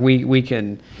it's like we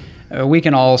can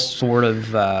all sort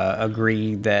of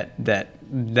agree that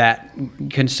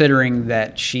considering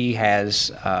that she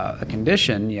has a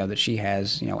condition, that she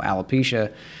has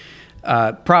alopecia.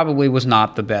 Probably was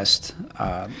not the best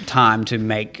time to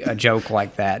make a joke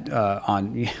like that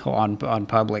on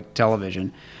public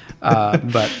television,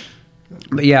 but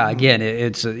yeah, again,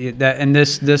 and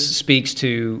this speaks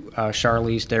to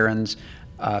Charlize Theron's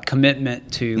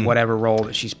commitment to whatever role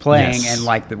that she's playing, and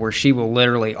where she will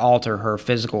literally alter her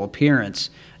physical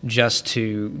appearance just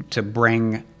to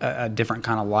bring a different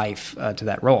kind of life to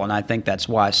that role, and I think that's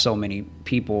why so many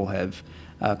people have.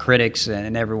 Critics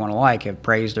and everyone alike have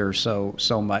praised her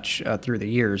so much through the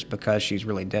years because she's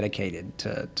really dedicated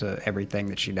to everything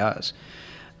that she does.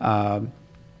 The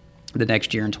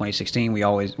next year in 2016, we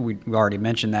already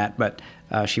mentioned that, but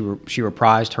she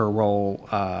reprised her role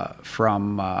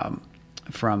from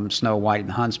Snow White and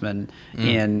the Huntsman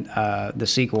in the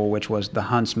sequel, which was The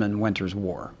Huntsman: Winter's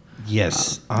War.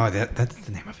 Yes. That's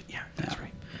the name of it. Yeah, that's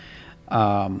right.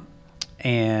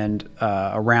 And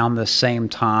around the same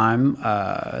time,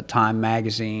 Time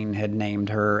magazine had named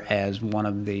her as one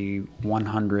of the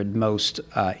 100 most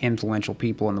influential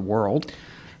people in the world.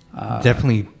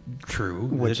 Definitely true.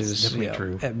 Which is definitely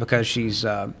true. Because she's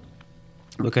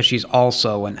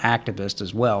also an activist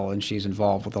as well, and she's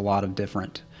involved with a lot of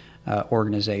different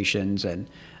organizations. And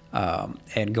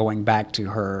going back to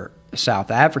her South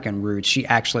African roots, she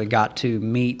actually got to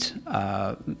meet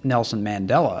Nelson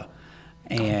Mandela.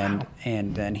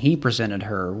 And then he presented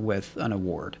her with an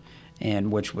award,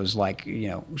 and which was like,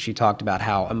 she talked about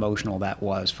how emotional that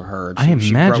was for her. I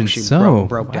imagine she so.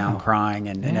 broke down crying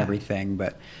and everything,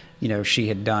 but she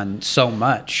had done so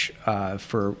much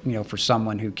for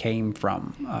someone who came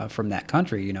from that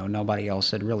country. Nobody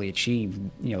else had really achieved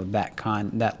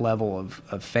that level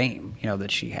of fame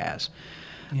that she has.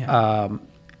 Yeah.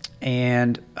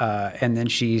 And then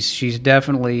she's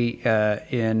definitely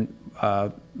in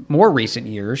more recent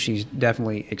years, she's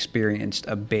definitely experienced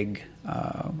a big,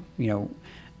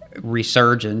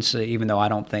 resurgence. Even though I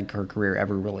don't think her career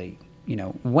ever really,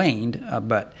 waned.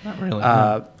 But not really.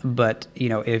 No. But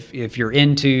if you're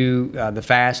into the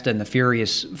Fast and the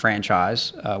Furious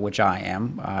franchise, which I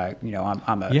am,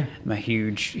 I'm a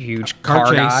huge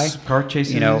car guy. Car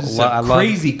chases.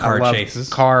 Crazy car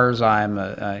chases. I love cars. I'm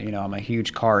a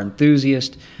huge car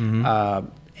enthusiast. Mm-hmm.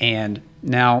 And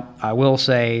now I will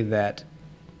say that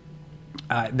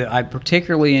I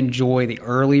particularly enjoy the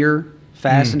earlier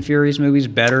Fast and Furious movies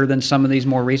better than some of these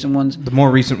more recent ones. The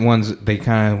more recent ones, they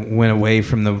kind of went away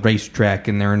from the racetrack,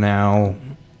 and they're now...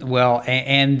 Well,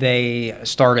 and they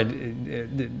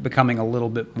started becoming a little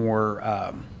bit more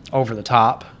over the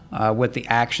top with the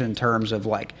action in terms of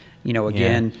again...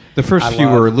 Yeah. The first few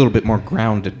were a little bit more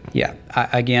grounded. Yeah.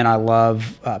 I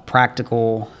love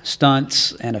practical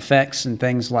stunts and effects and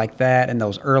things like that, and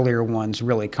those earlier ones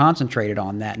really concentrated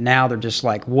on that. Now they're just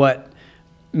like, what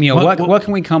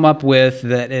can we come up with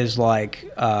that is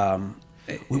like...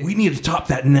 we need to top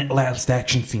that last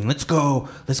action scene. Let's go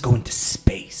into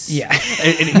space. Yeah.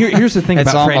 And here's the thing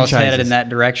about franchises. It's almost headed in that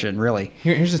direction, really.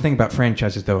 Here's the thing about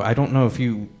franchises, though. I don't know if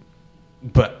you...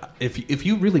 But if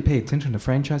you really pay attention to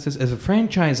franchises, as a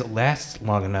franchise lasts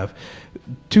long enough,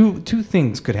 two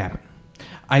things could happen.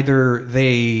 Either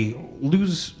they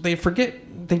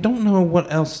forget, they don't know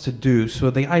what else to do, so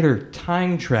they either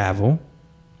time travel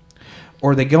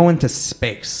or they go into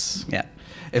space. Yeah.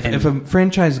 If a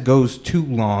franchise goes too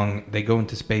long, they go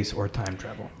into space or time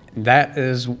travel. That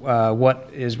is what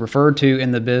is referred to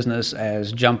in the business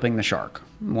as jumping the shark.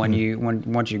 Once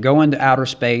you go into outer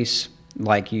space,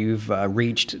 like you've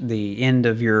reached the end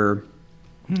of your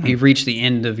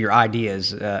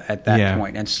ideas at that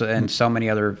point, and so many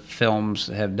other films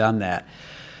have done that.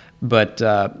 But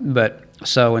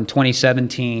so in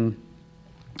 2017,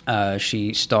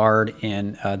 she starred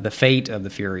in The Fate of the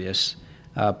Furious,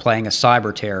 playing a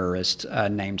cyber terrorist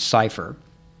named Cypher,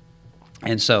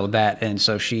 and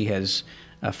so she has.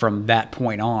 From that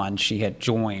point on, she had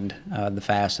joined the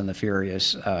Fast and the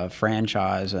Furious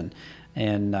franchise, and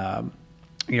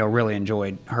really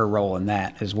enjoyed her role in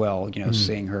that as well.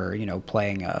 Seeing her,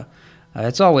 playing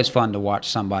it's always fun to watch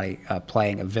somebody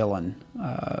playing a villain.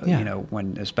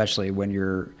 Especially when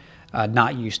you're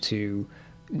not used to,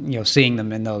 seeing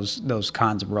them in those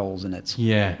kinds of roles, and it's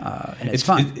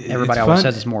fun. Everybody always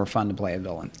says it's more fun to play a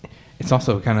villain. It's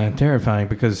also kind of terrifying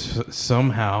because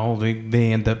somehow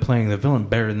they end up playing the villain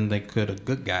better than they could a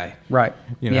good guy. Right.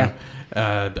 You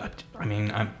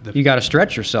got to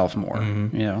stretch yourself more.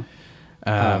 Mm-hmm.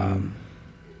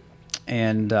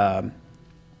 And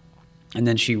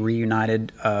then she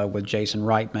reunited with Jason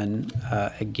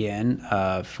Reitman again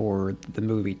for the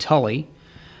movie Tully,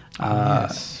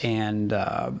 and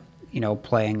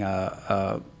playing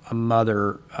a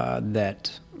mother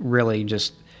that really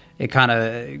just it kind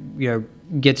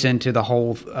of gets into the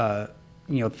whole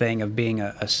thing of being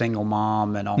a single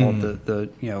mom and all of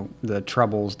the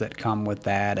troubles that come with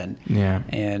that, and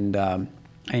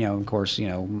of course,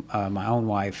 my own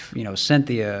wife,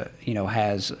 Cynthia,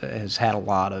 has had a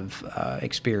lot of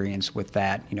experience with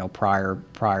that,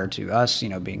 prior to us,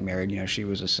 being married. She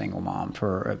was a single mom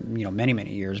for, many,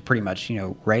 many years, pretty much,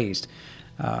 raised,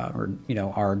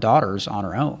 our daughters on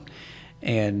her own.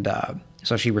 And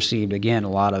so she received, again,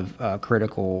 a lot of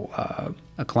critical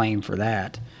acclaim for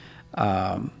that.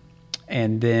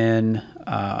 And then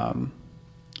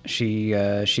she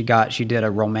did a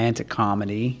romantic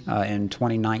comedy in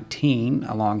 2019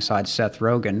 alongside Seth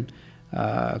Rogen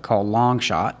called Long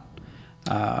Shot.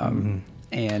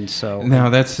 And so now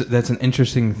that's an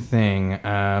interesting thing.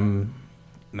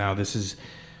 Now this is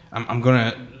I'm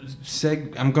gonna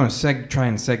try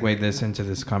and segue this into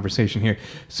this conversation here.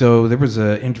 So there was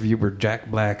an interview where Jack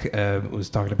Black was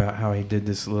talking about how he did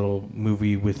this little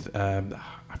movie with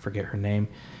I forget her name,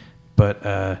 but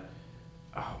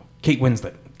Kate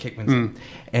Winslet.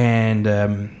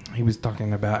 And he was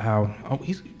talking about how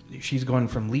she's going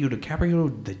from Leo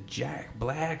DiCaprio to Jack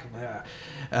Black.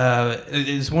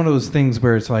 It's one of those things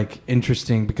where it's like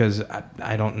interesting because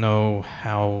I don't know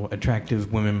how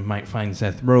attractive women might find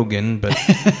Seth Rogen, but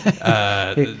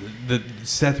the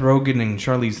Seth Rogen and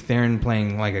Charlize Theron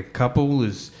playing like a couple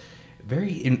is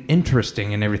very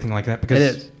interesting and everything like that. Because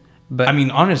it is. But I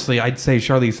mean, honestly, I'd say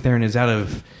Charlize Theron is out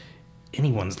of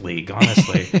anyone's league,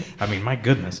 honestly. I mean, my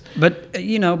goodness. But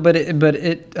it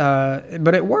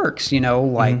works.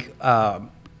 Like I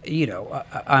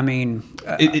mean,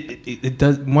 it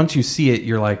does. Once you see it,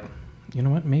 you're like, you know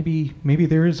what? Maybe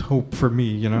there is hope for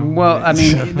me. Well, I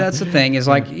mean, that's the thing is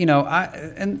like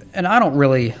I don't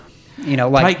really,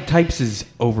 like types is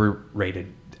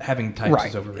overrated. Having types right.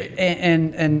 is overrated.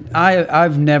 And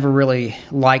I've never really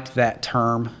liked that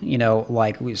term,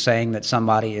 like we saying that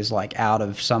somebody is like out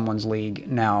of someone's league.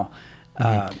 Now,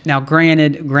 now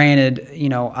granted,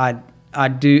 I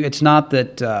do, it's not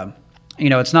that,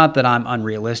 it's not that I'm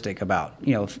unrealistic about,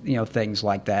 things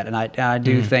like that. And I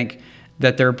do think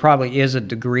that there probably is a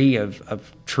degree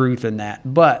of truth in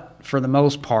that. But for the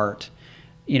most part,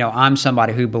 I'm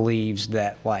somebody who believes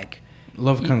that like,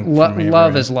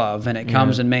 love is love, and it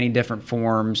comes in many different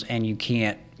forms, and you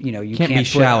can't be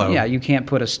shallow. Yeah, you can't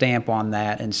put a stamp on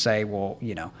that and say, well,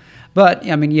 But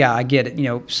I mean, yeah, I get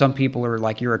it. Some people are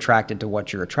like, you're attracted to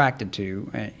what you're attracted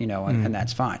to, and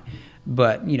that's fine.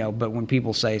 But but when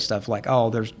people say stuff like,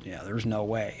 oh, there's no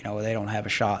way, they don't have a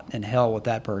shot in hell with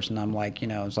that person, I'm like,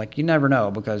 it's like you never know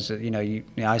because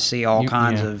I see all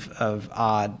kinds of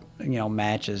odd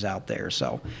matches out there.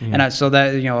 So so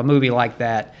that a movie like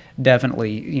that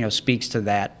definitely speaks to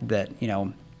that that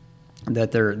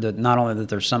not only that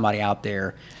there's somebody out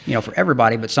there for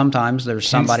everybody, but sometimes there's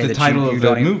somebody the title of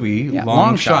the movie,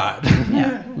 Long Shot.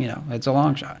 Yeah, it's a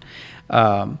long shot.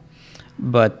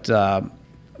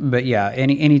 But yeah,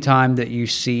 any time that you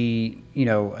see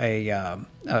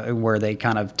where they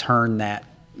kind of turn that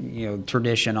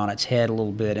tradition on its head a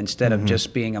little bit instead of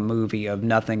just being a movie of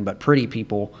nothing but pretty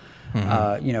people,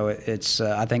 it's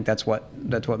I think that's what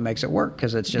makes it work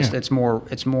because it's just it's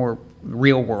more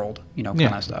real world kind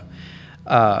of stuff.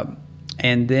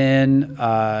 And then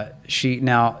I've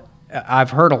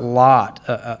heard a lot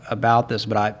about this,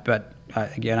 but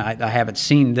I haven't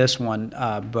seen this one,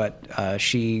 but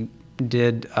she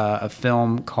did a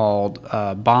film called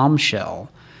Bombshell.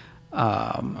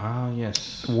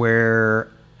 Yes.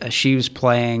 Where she was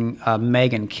playing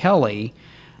Megyn Kelly,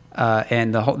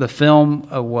 and the film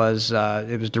was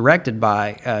directed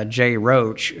by Jay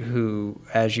Roach, who,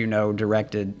 as you know,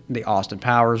 directed the Austin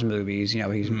Powers movies.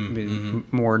 He's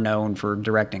more known for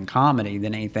directing comedy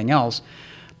than anything else.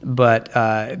 But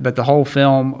the whole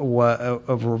film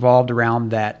revolved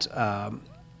around that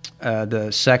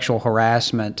the sexual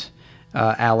harassment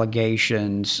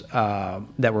allegations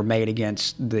that were made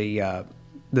against the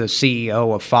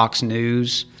CEO of Fox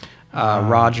News,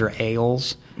 Roger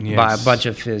Ailes, by a bunch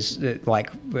of his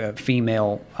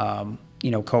female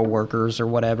co-workers or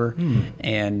whatever,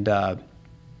 and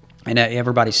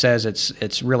everybody says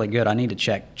it's really good. I need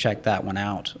to check that one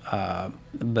out,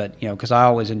 but because I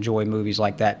always enjoy movies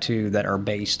like that too that are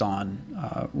based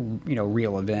on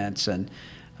real events, and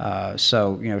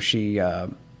so she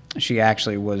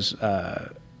actually was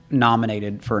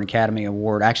nominated for an Academy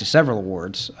Award, actually several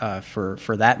awards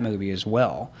for that movie as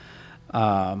well,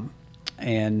 and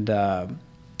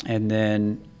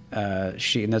then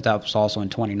that was also in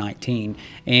 2019,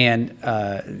 and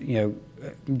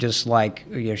just like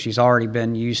she's already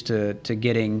been used to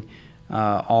getting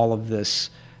all of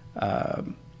this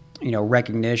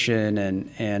recognition,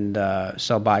 and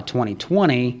so by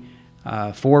 2020,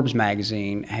 Forbes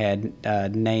magazine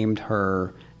had named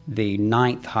her the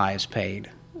 9th highest paid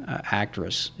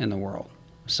actress in the world.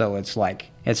 So it's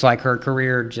like her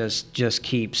career just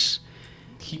keeps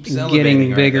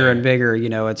getting bigger and bigger.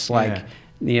 It's like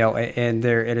and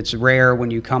it's rare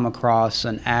when you come across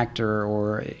an actor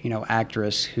or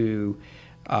actress who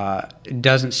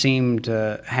doesn't seem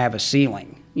to have a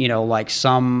ceiling. Like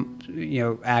some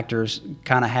actors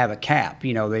kind of have a cap.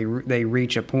 They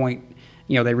reach a point.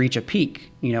 They reach a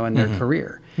peak. In their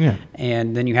career. Yeah.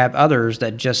 And then you have others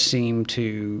that just seem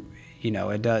to,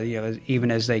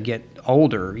 even as they get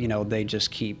older, they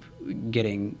just keep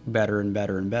getting better and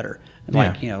better and better.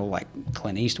 Like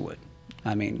Clint Eastwood.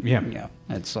 I mean,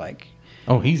 it's like,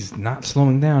 oh, he's not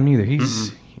slowing down either.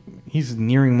 He's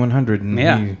nearing 100.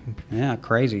 And yeah,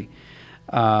 crazy.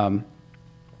 And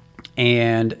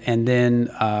then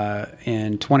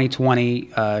in 2020,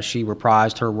 she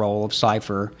reprised her role of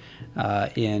Cypher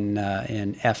in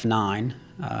F9,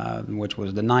 which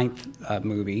was the 9th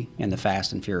movie in the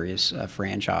Fast and Furious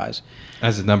franchise.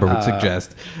 As the number would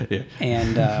suggest. Yeah.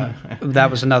 And that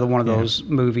was another one of those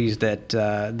movies that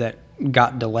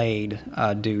got delayed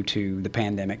due to the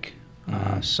pandemic.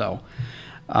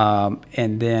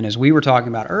 And then, as we were talking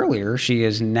about earlier, she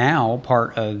is now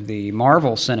part of the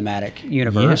Marvel Cinematic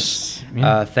Universe,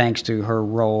 thanks to her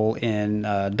role in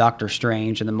Doctor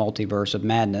Strange and the Multiverse of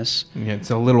Madness. Yeah, it's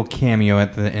a little cameo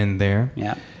at the end there.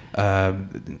 Yeah.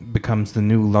 Becomes the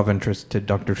new love interest to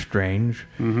Doctor Strange,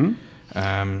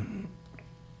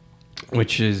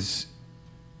 which is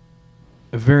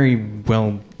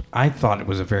I thought it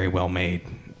was a very well-made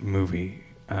movie.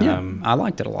 I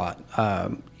liked it a lot.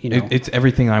 It's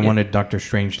everything I wanted Doctor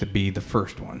Strange to be, the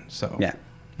first one. So yeah.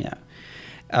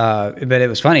 But it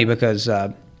was funny because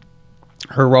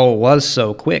her role was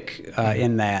so quick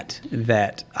in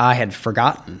that I had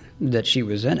forgotten that she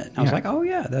was in it. I was like, oh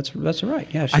yeah, that's right.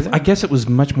 Yeah, I guess it was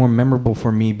much more memorable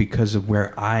for me because of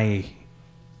where I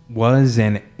was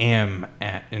and am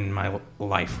at in my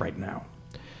life right now.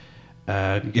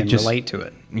 You can relate to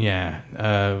it. Yeah,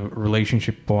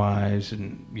 relationship-wise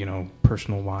and,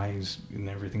 personal-wise and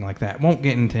everything like that. Won't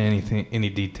get into any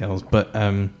details, but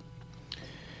I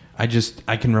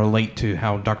can relate to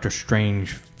how Doctor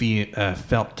Strange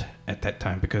felt at that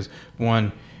time because,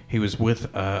 one, he was with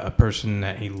a person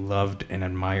that he loved and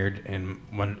admired and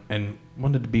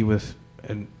wanted to be with,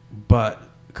 but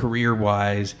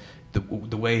career-wise,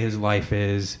 the way his life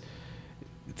is,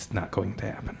 it's not going to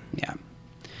happen. Yeah.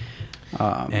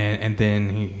 And then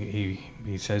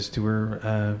he says to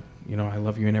her, I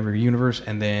love you in every universe,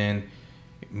 and then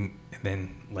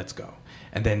let's go.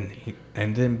 And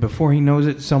then before he knows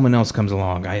it, someone else comes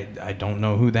along. I don't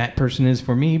know who that person is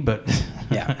for me, but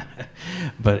yeah,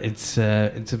 but it's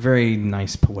a very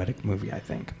nice poetic movie, I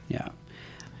think. Yeah,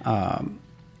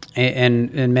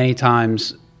 and many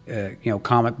times.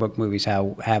 Comic book movies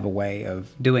have a way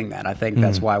of doing that. I think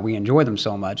that's why we enjoy them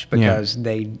so much because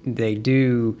they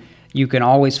do. You can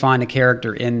always find a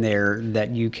character in there that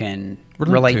you can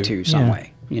relate to some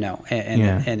way.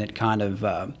 And it kind of,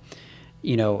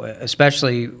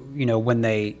 especially when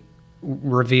they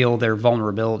reveal their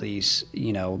vulnerabilities.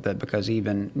 That because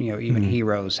even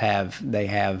heroes have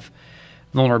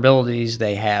vulnerabilities.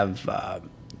 They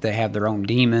have their own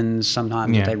demons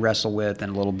sometimes that they wrestle with,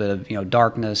 and a little bit of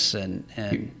darkness and.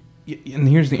 And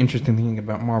here's the interesting thing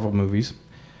about Marvel movies.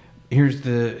 Here's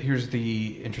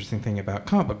the interesting thing about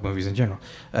comic book movies in general.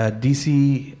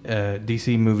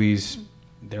 DC movies,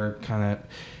 they're kind of.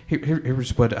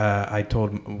 Here's what I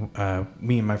told.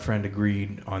 Me and my friend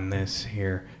agreed on this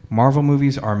here. Marvel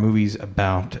movies are movies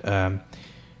about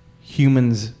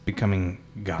humans becoming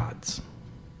gods.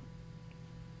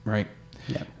 Right.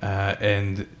 Yeah.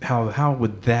 And how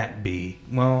would that be?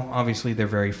 Well, obviously they're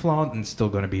very flawed and still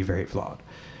going to be very flawed.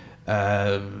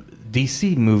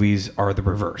 DC movies are the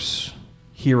reverse.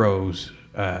 Heroes,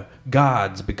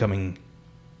 gods becoming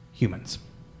humans.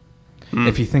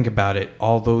 If you think about it,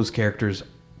 all those characters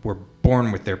were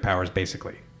born with their powers,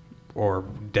 basically, or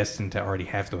destined to already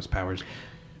have those powers.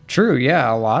 True,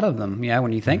 yeah, a lot of them. Yeah,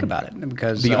 when you think about it,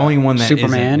 because the only one that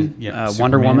Superman,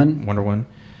 Wonder Woman.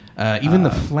 Even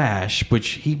the Flash, which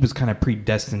he was kind of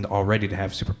predestined already to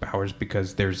have superpowers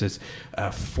because there's this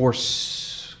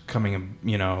force coming.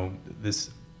 This.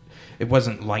 It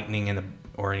wasn't lightning in a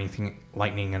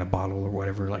bottle or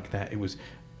whatever like that. It was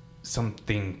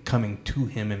something coming to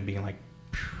him and being like,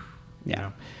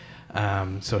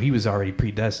 so he was already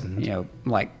predestined.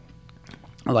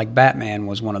 Like Batman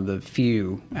was one of the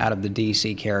few out of the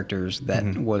DC characters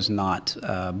that was not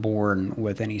born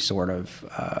with any sort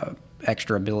of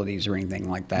extra abilities or anything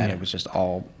like that. It was just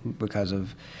all because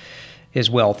of his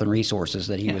wealth and resources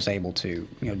that he was able to,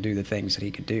 do the things that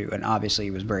he could do. And obviously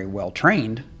he was very well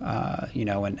trained,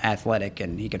 and athletic,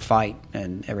 and he could fight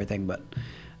and everything. But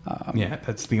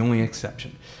that's the only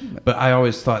exception. But I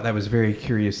always thought that was a very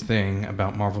curious thing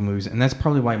about Marvel movies, and that's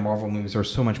probably why Marvel movies are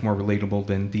so much more relatable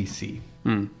than DC.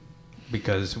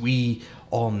 Because we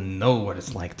all know what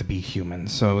it's like to be human.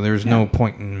 So there's no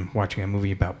point in watching a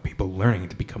movie about people learning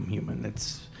to become human.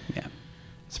 It's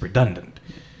redundant.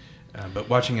 But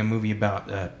watching a movie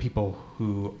about people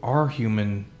who are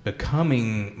human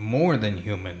becoming more than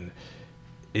human,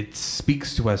 it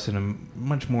speaks to us in a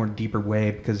much more deeper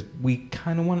way because we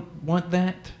kind of want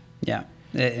that. Yeah,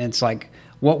 it's like,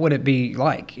 what would it be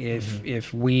like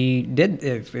if we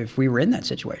were in that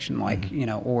situation, like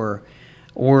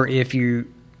or if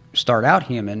you start out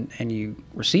human and you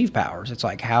receive powers, it's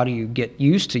like, how do you get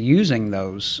used to using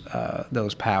those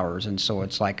powers? And so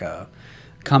it's like a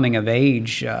coming of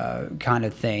age kind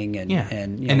of thing, and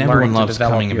and everyone loves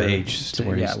coming of age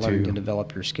stories learning to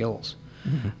develop your skills.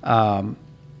 Mm-hmm.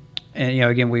 And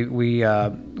again,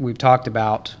 we've talked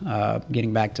about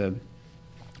getting back to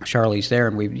Charlize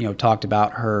Theron. We've talked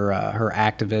about her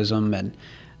activism, and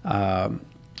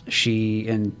she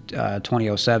in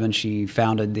 2007 she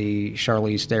founded the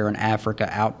Charlize Theron Africa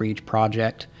Outreach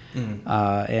Project,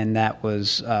 and that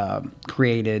was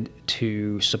created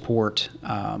to support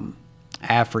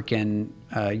African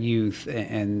youth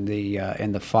in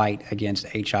the fight against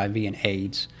HIV and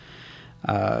AIDS.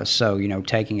 So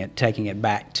taking it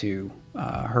back to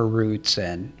her roots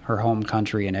and her home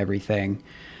country and everything.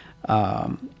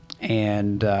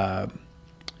 And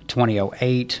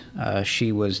 2008,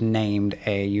 she was named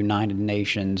a United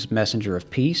Nations Messenger of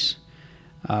Peace,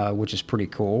 which is pretty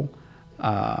cool.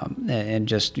 And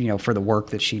just for the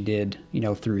work that she did,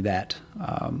 through that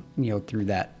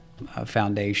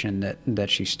foundation that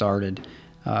she started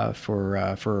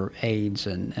for AIDS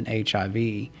and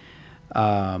HIV.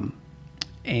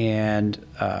 And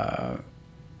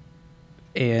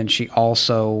she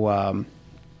also,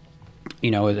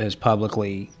 has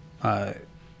publicly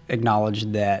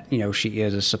acknowledged that she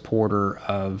is a supporter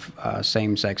of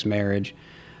same-sex marriage,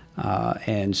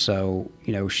 and so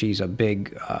she's a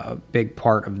big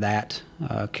part of that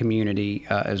community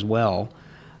as well,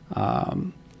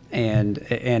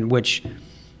 and which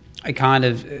it kind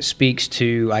of speaks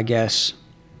to, I guess,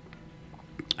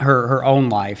 her own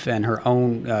life and her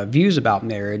own views about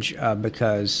marriage,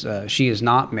 because she is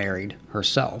not married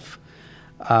herself.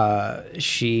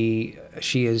 She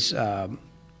has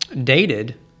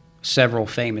dated several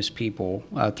famous people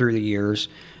through the years,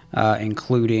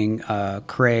 including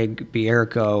Craig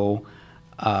Bierko,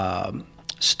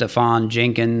 Stefan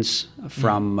Jenkins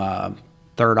from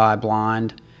Third Eye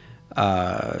Blind,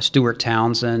 Stuart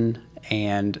Townsend,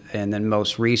 and then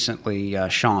most recently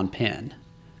Sean Penn,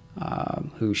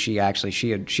 who she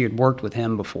had worked with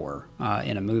him before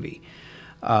in a movie,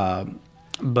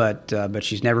 but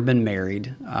she's never been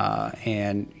married,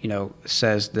 and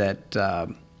says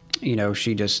that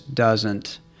she just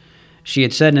doesn't. She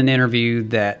had said in an interview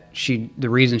that the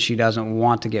reason she doesn't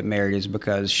want to get married is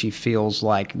because she feels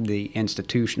like the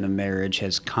institution of marriage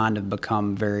has kind of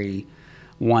become very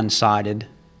one-sided,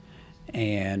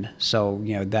 and so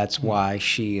that's why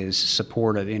she is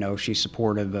supportive. She's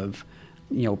supportive of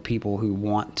people who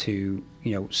want to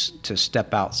to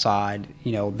step outside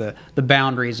the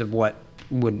boundaries of what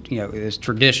would is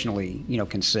traditionally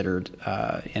considered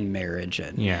in marriage.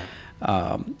 And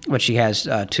but she has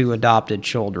two adopted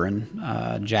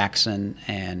children, Jackson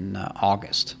and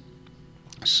August.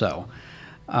 So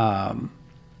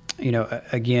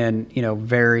again,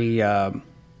 very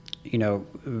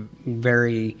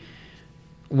very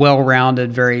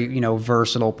well-rounded, very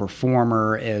versatile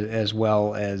performer, as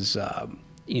well as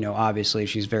obviously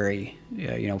she's very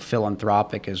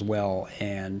philanthropic as well,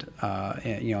 and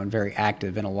and very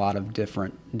active in a lot of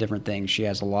different things. She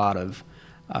has a lot of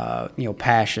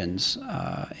passions,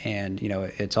 and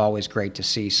it's always great to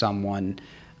see someone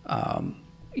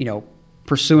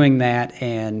pursuing that,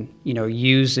 and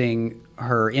using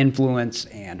her influence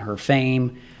and her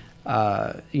fame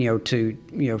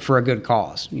to for a good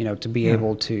cause, to be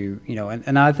able to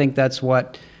and I think that's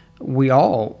what we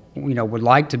all would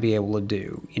like to be able to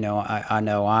do. I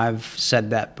know I've said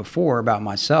that before about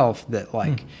myself, that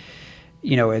like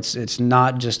it's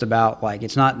not just about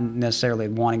it's not necessarily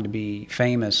wanting to be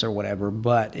famous or whatever,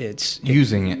 but it's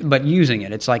using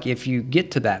it. It's like, if you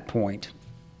get to that point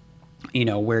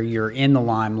where you're in the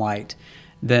limelight,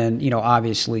 then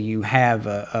obviously you have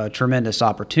a tremendous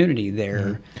opportunity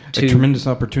there. A tremendous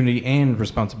opportunity and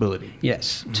responsibility.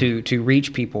 Yes, to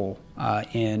reach people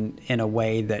in a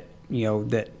way that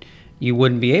that you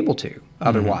wouldn't be able to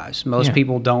otherwise. Most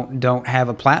people don't have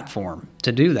a platform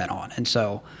to do that on, and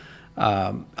so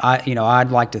I'd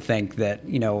like to think that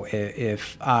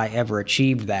if I ever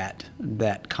achieved that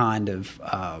kind of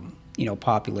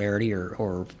popularity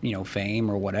or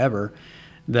fame or whatever,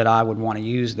 that I would want to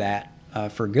use that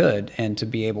for good, and to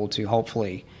be able to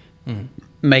hopefully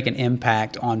make an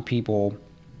impact on people,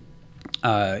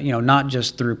 not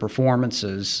just through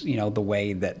performances, the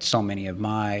way that so many of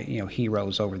my,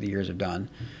 heroes over the years have done,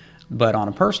 but on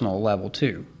a personal level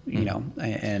too,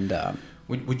 and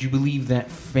would you believe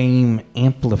that fame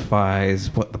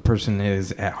amplifies what the person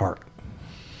is at heart?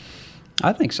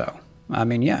 I think so. I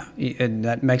mean, yeah, and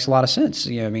that makes a lot of sense.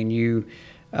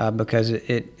 Because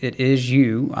it is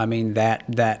you. I mean,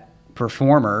 that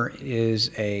performer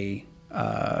is a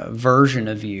version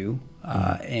of you,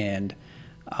 and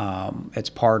it's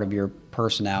part of your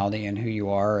personality and who you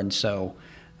are, and so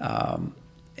I'm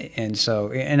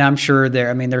sure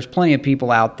there's plenty of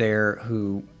people out there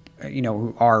who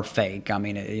who are fake. I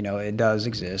mean, it does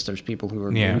exist. There's people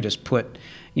who just put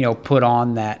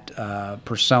on that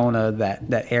persona,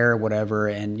 that air, whatever,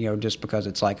 and just because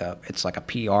it's like a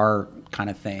PR kind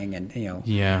of thing,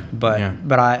 and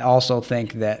But I also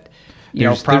think that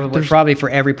probably for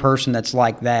every person that's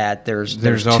like that,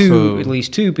 there's also at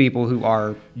least two people who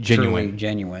are truly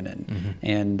genuine,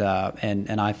 and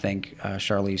I think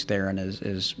Charlize Theron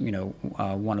is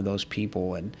one of those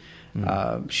people, and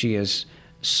she is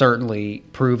certainly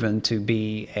proven to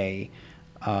be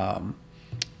an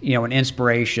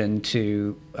inspiration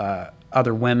to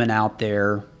other women out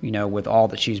there, with all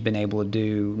that she's been able to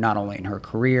do, not only in her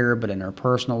career but in her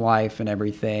personal life and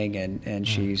everything, and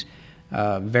she's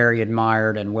very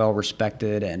admired and well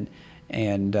respected,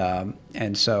 and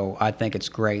so I think it's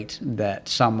great that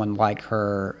someone like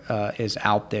her is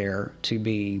out there to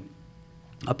be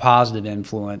a positive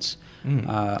influence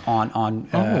on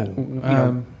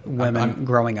women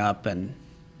growing up. And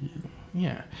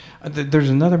there's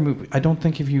another movie. I don't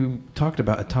think if you talked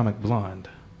about Atomic Blonde.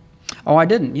 Oh, I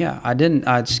didn't. Yeah, I didn't.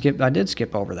 I did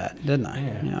skip over that, didn't I?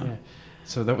 Yeah.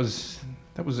 So that was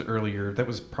earlier. That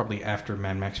was probably after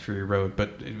Mad Max Fury Road,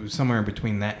 but it was somewhere in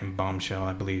between that and Bombshell,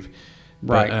 I believe.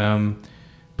 Right.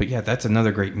 But yeah, that's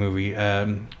another great movie.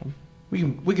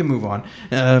 We can move on.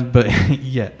 But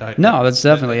yeah. That's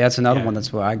another one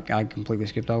that's why I completely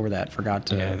skipped over that. Forgot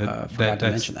to mention that.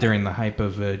 That's during the hype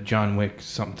of John Wick,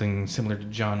 something similar to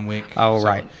John Wick. Oh,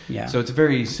 right. Yeah. So it's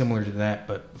very similar to that,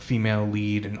 but female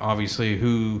lead, and obviously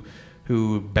who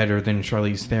better than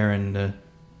Charlize Theron to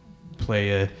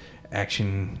play a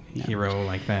action hero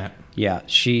like that. Yeah,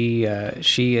 she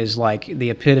is like the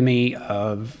epitome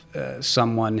of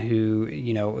someone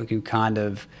who kind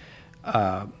of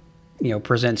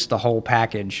presents the whole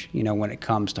package, when it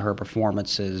comes to her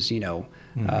performances,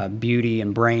 beauty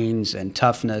and brains and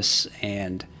toughness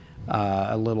and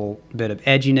a little bit of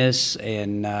edginess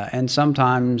and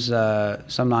sometimes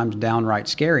downright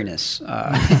scariness,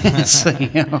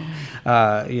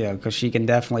 because she can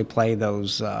definitely play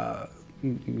those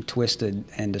twisted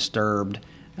and disturbed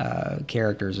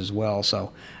characters as well.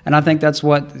 So, and I think that's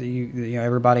what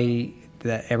everybody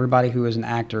who is an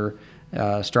actor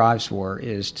strives for,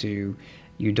 is you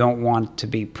don't want to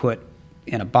be put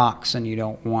in a box, and you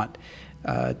don't want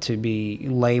to be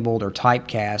labeled or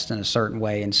typecast in a certain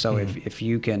way. And so if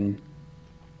you can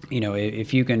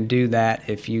do that,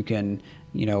 if you can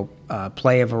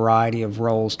play a variety of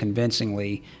roles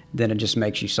convincingly, then it just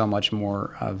makes you so much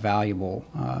more valuable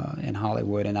in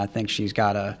Hollywood. And I think she's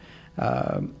got a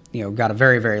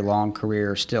very, very long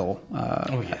career still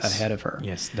ahead of her.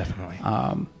 Yes, definitely.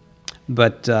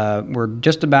 But we're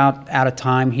just about out of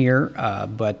time here.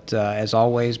 But as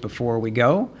always, before we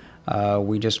go,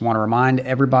 we just want to remind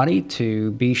everybody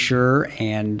to be sure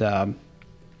and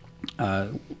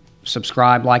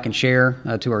subscribe, like, and share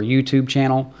to our YouTube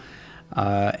channel.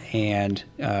 And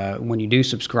when you do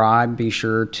subscribe, be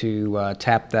sure to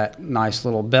tap that nice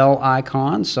little bell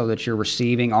icon so that you're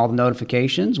receiving all the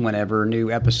notifications whenever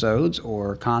new episodes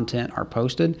or content are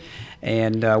posted.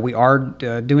 And we are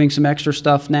doing some extra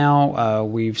stuff now.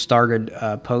 We've started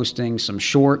posting some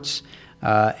shorts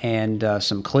and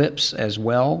some clips as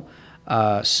well.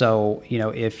 So,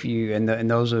 if you,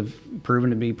 and those have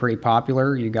proven to be pretty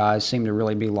popular. You guys seem to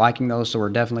really be liking those, so we're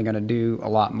definitely going to do a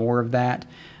lot more of that.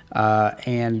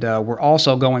 And we're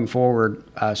also going forward,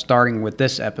 starting with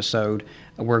this episode,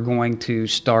 we're going to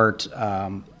start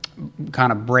kind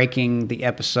of breaking the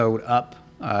episode up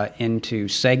into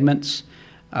segments,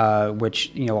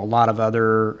 which, a lot of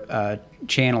other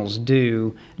channels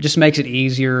do. It just makes it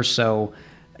easier. So,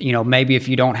 maybe if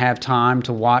you don't have time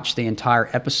to watch the entire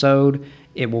episode,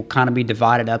 it will kind of be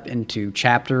divided up into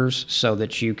chapters so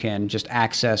that you can just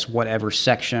access whatever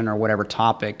section or whatever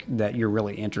topic that you're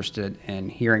really interested in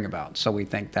hearing about. So we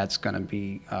think that's going to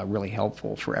be really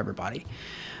helpful for everybody.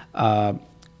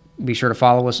 Be sure to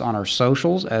follow us on our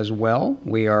socials as well.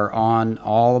 We are on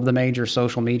all of the major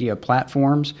social media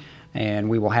platforms, and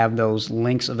we will have those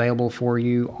links available for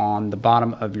you on the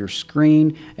bottom of your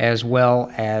screen, as well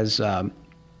as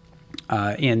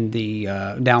in the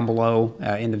down below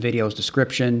in the video's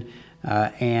description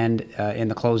and in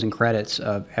the closing credits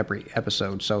of every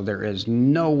episode. So there is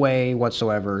no way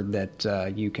whatsoever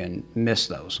that you can miss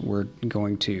those. We're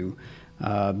going to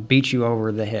beat you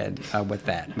over the head with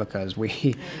that because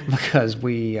we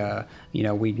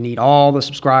need all the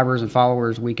subscribers and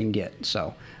followers we can get.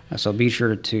 So be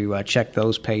sure to check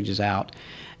those pages out.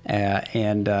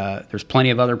 And there's plenty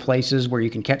of other places where you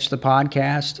can catch the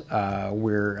podcast.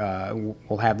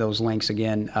 We'll have those links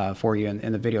again for you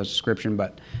in the video description.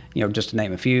 But just to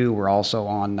name a few, we're also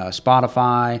on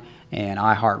Spotify and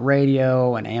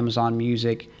iHeartRadio and Amazon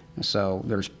Music. So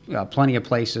there's plenty of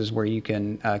places where you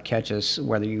can catch us,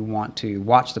 whether you want to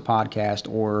watch the podcast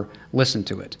or listen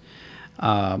to it.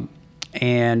 And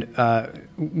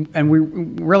we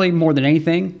really, more than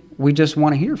anything, we just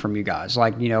want to hear from you guys.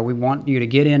 We want you to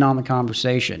get in on the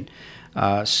conversation.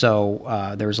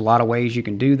 So there's a lot of ways you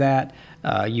can do that.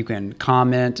 You can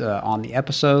comment on the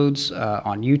episodes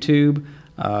on YouTube.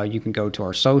 You can go to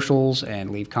our socials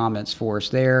and leave comments for us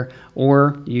there,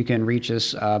 or you can reach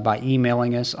us by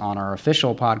emailing us on our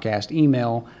official podcast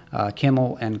email,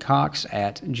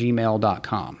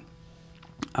 kimmelandcox@gmail.com.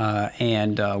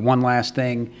 And one last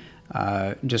thing,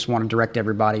 just want to direct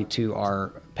everybody to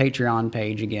our Patreon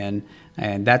page again,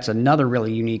 and that's another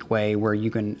really unique way where you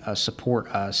can support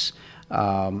us.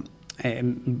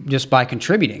 And just by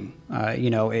contributing,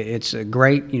 it's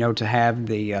great, to have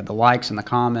the likes and the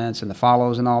comments and the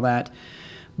follows and all that.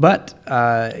 But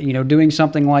doing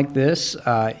something like this,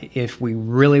 if we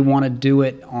really want to do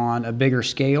it on a bigger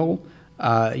scale,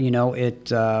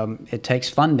 it takes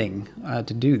funding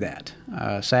to do that.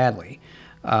 Sadly,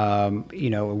 we're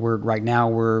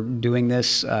doing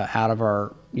this out of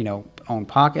our own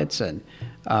pockets, and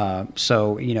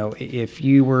so if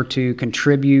you were to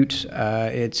contribute,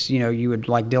 it's you would,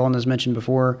 like Dylan has mentioned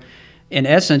before, in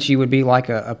essence you would be like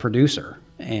a producer,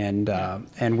 and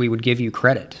we would give you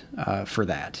credit for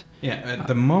that. Yeah, at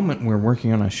the moment we're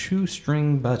working on a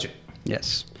shoestring budget.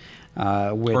 Yes,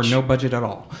 or no budget at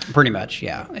all. Pretty much,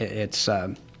 yeah. It's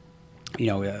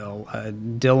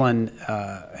Dylan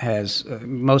has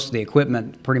most of the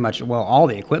equipment, pretty much, all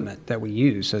the equipment that we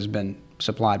use has been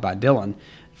supplied by Dylan,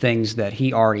 things that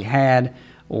he already had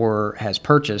or has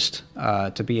purchased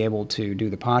to be able to do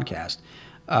the podcast.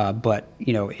 But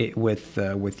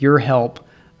with your help,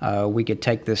 we could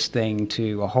take this thing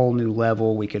to a whole new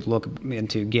level. We could look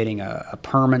into getting a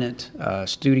permanent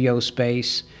studio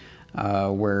space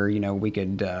where we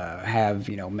could have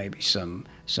maybe some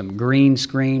green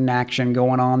screen action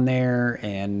going on there,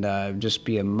 and just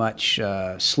be a much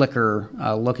slicker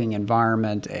looking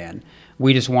environment. And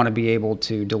we just want to be able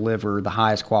to deliver the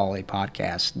highest quality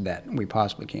podcast that we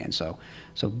possibly can. So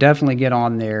definitely get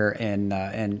on there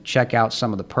and check out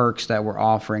some of the perks that we're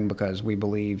offering, because we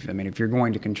believe, if you're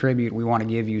going to contribute, we want to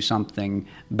give you something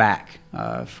back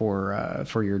for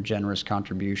your generous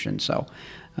contribution. So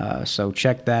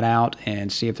check that out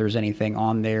and see if there's anything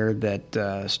on there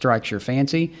that strikes your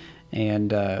fancy,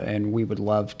 and we would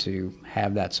love to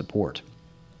have that support.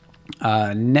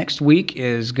 Next week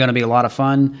is going to be a lot of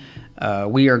fun.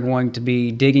 We are going to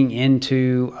be digging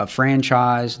into a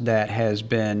franchise that has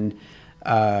been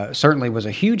certainly was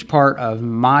a huge part of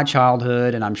my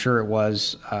childhood, and I'm sure it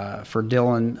was for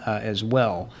Dylan as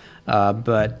well.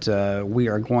 But we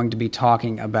are going to be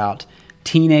talking about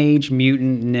Teenage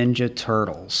Mutant Ninja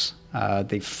Turtles,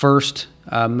 the first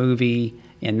movie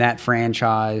in that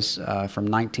franchise from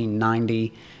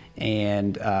 1990.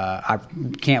 And I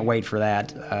can't wait for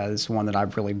that. It's one that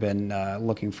I've really been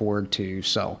looking forward to.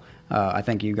 So I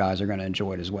think you guys are going to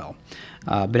enjoy it as well.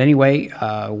 But anyway,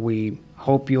 we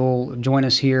hope you'll join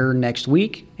us here next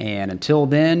week. And until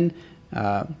then,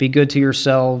 be good to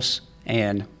yourselves,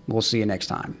 and we'll see you next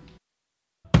time.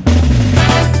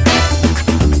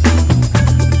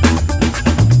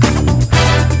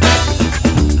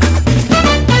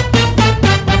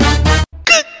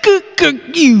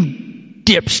 You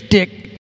dipstick.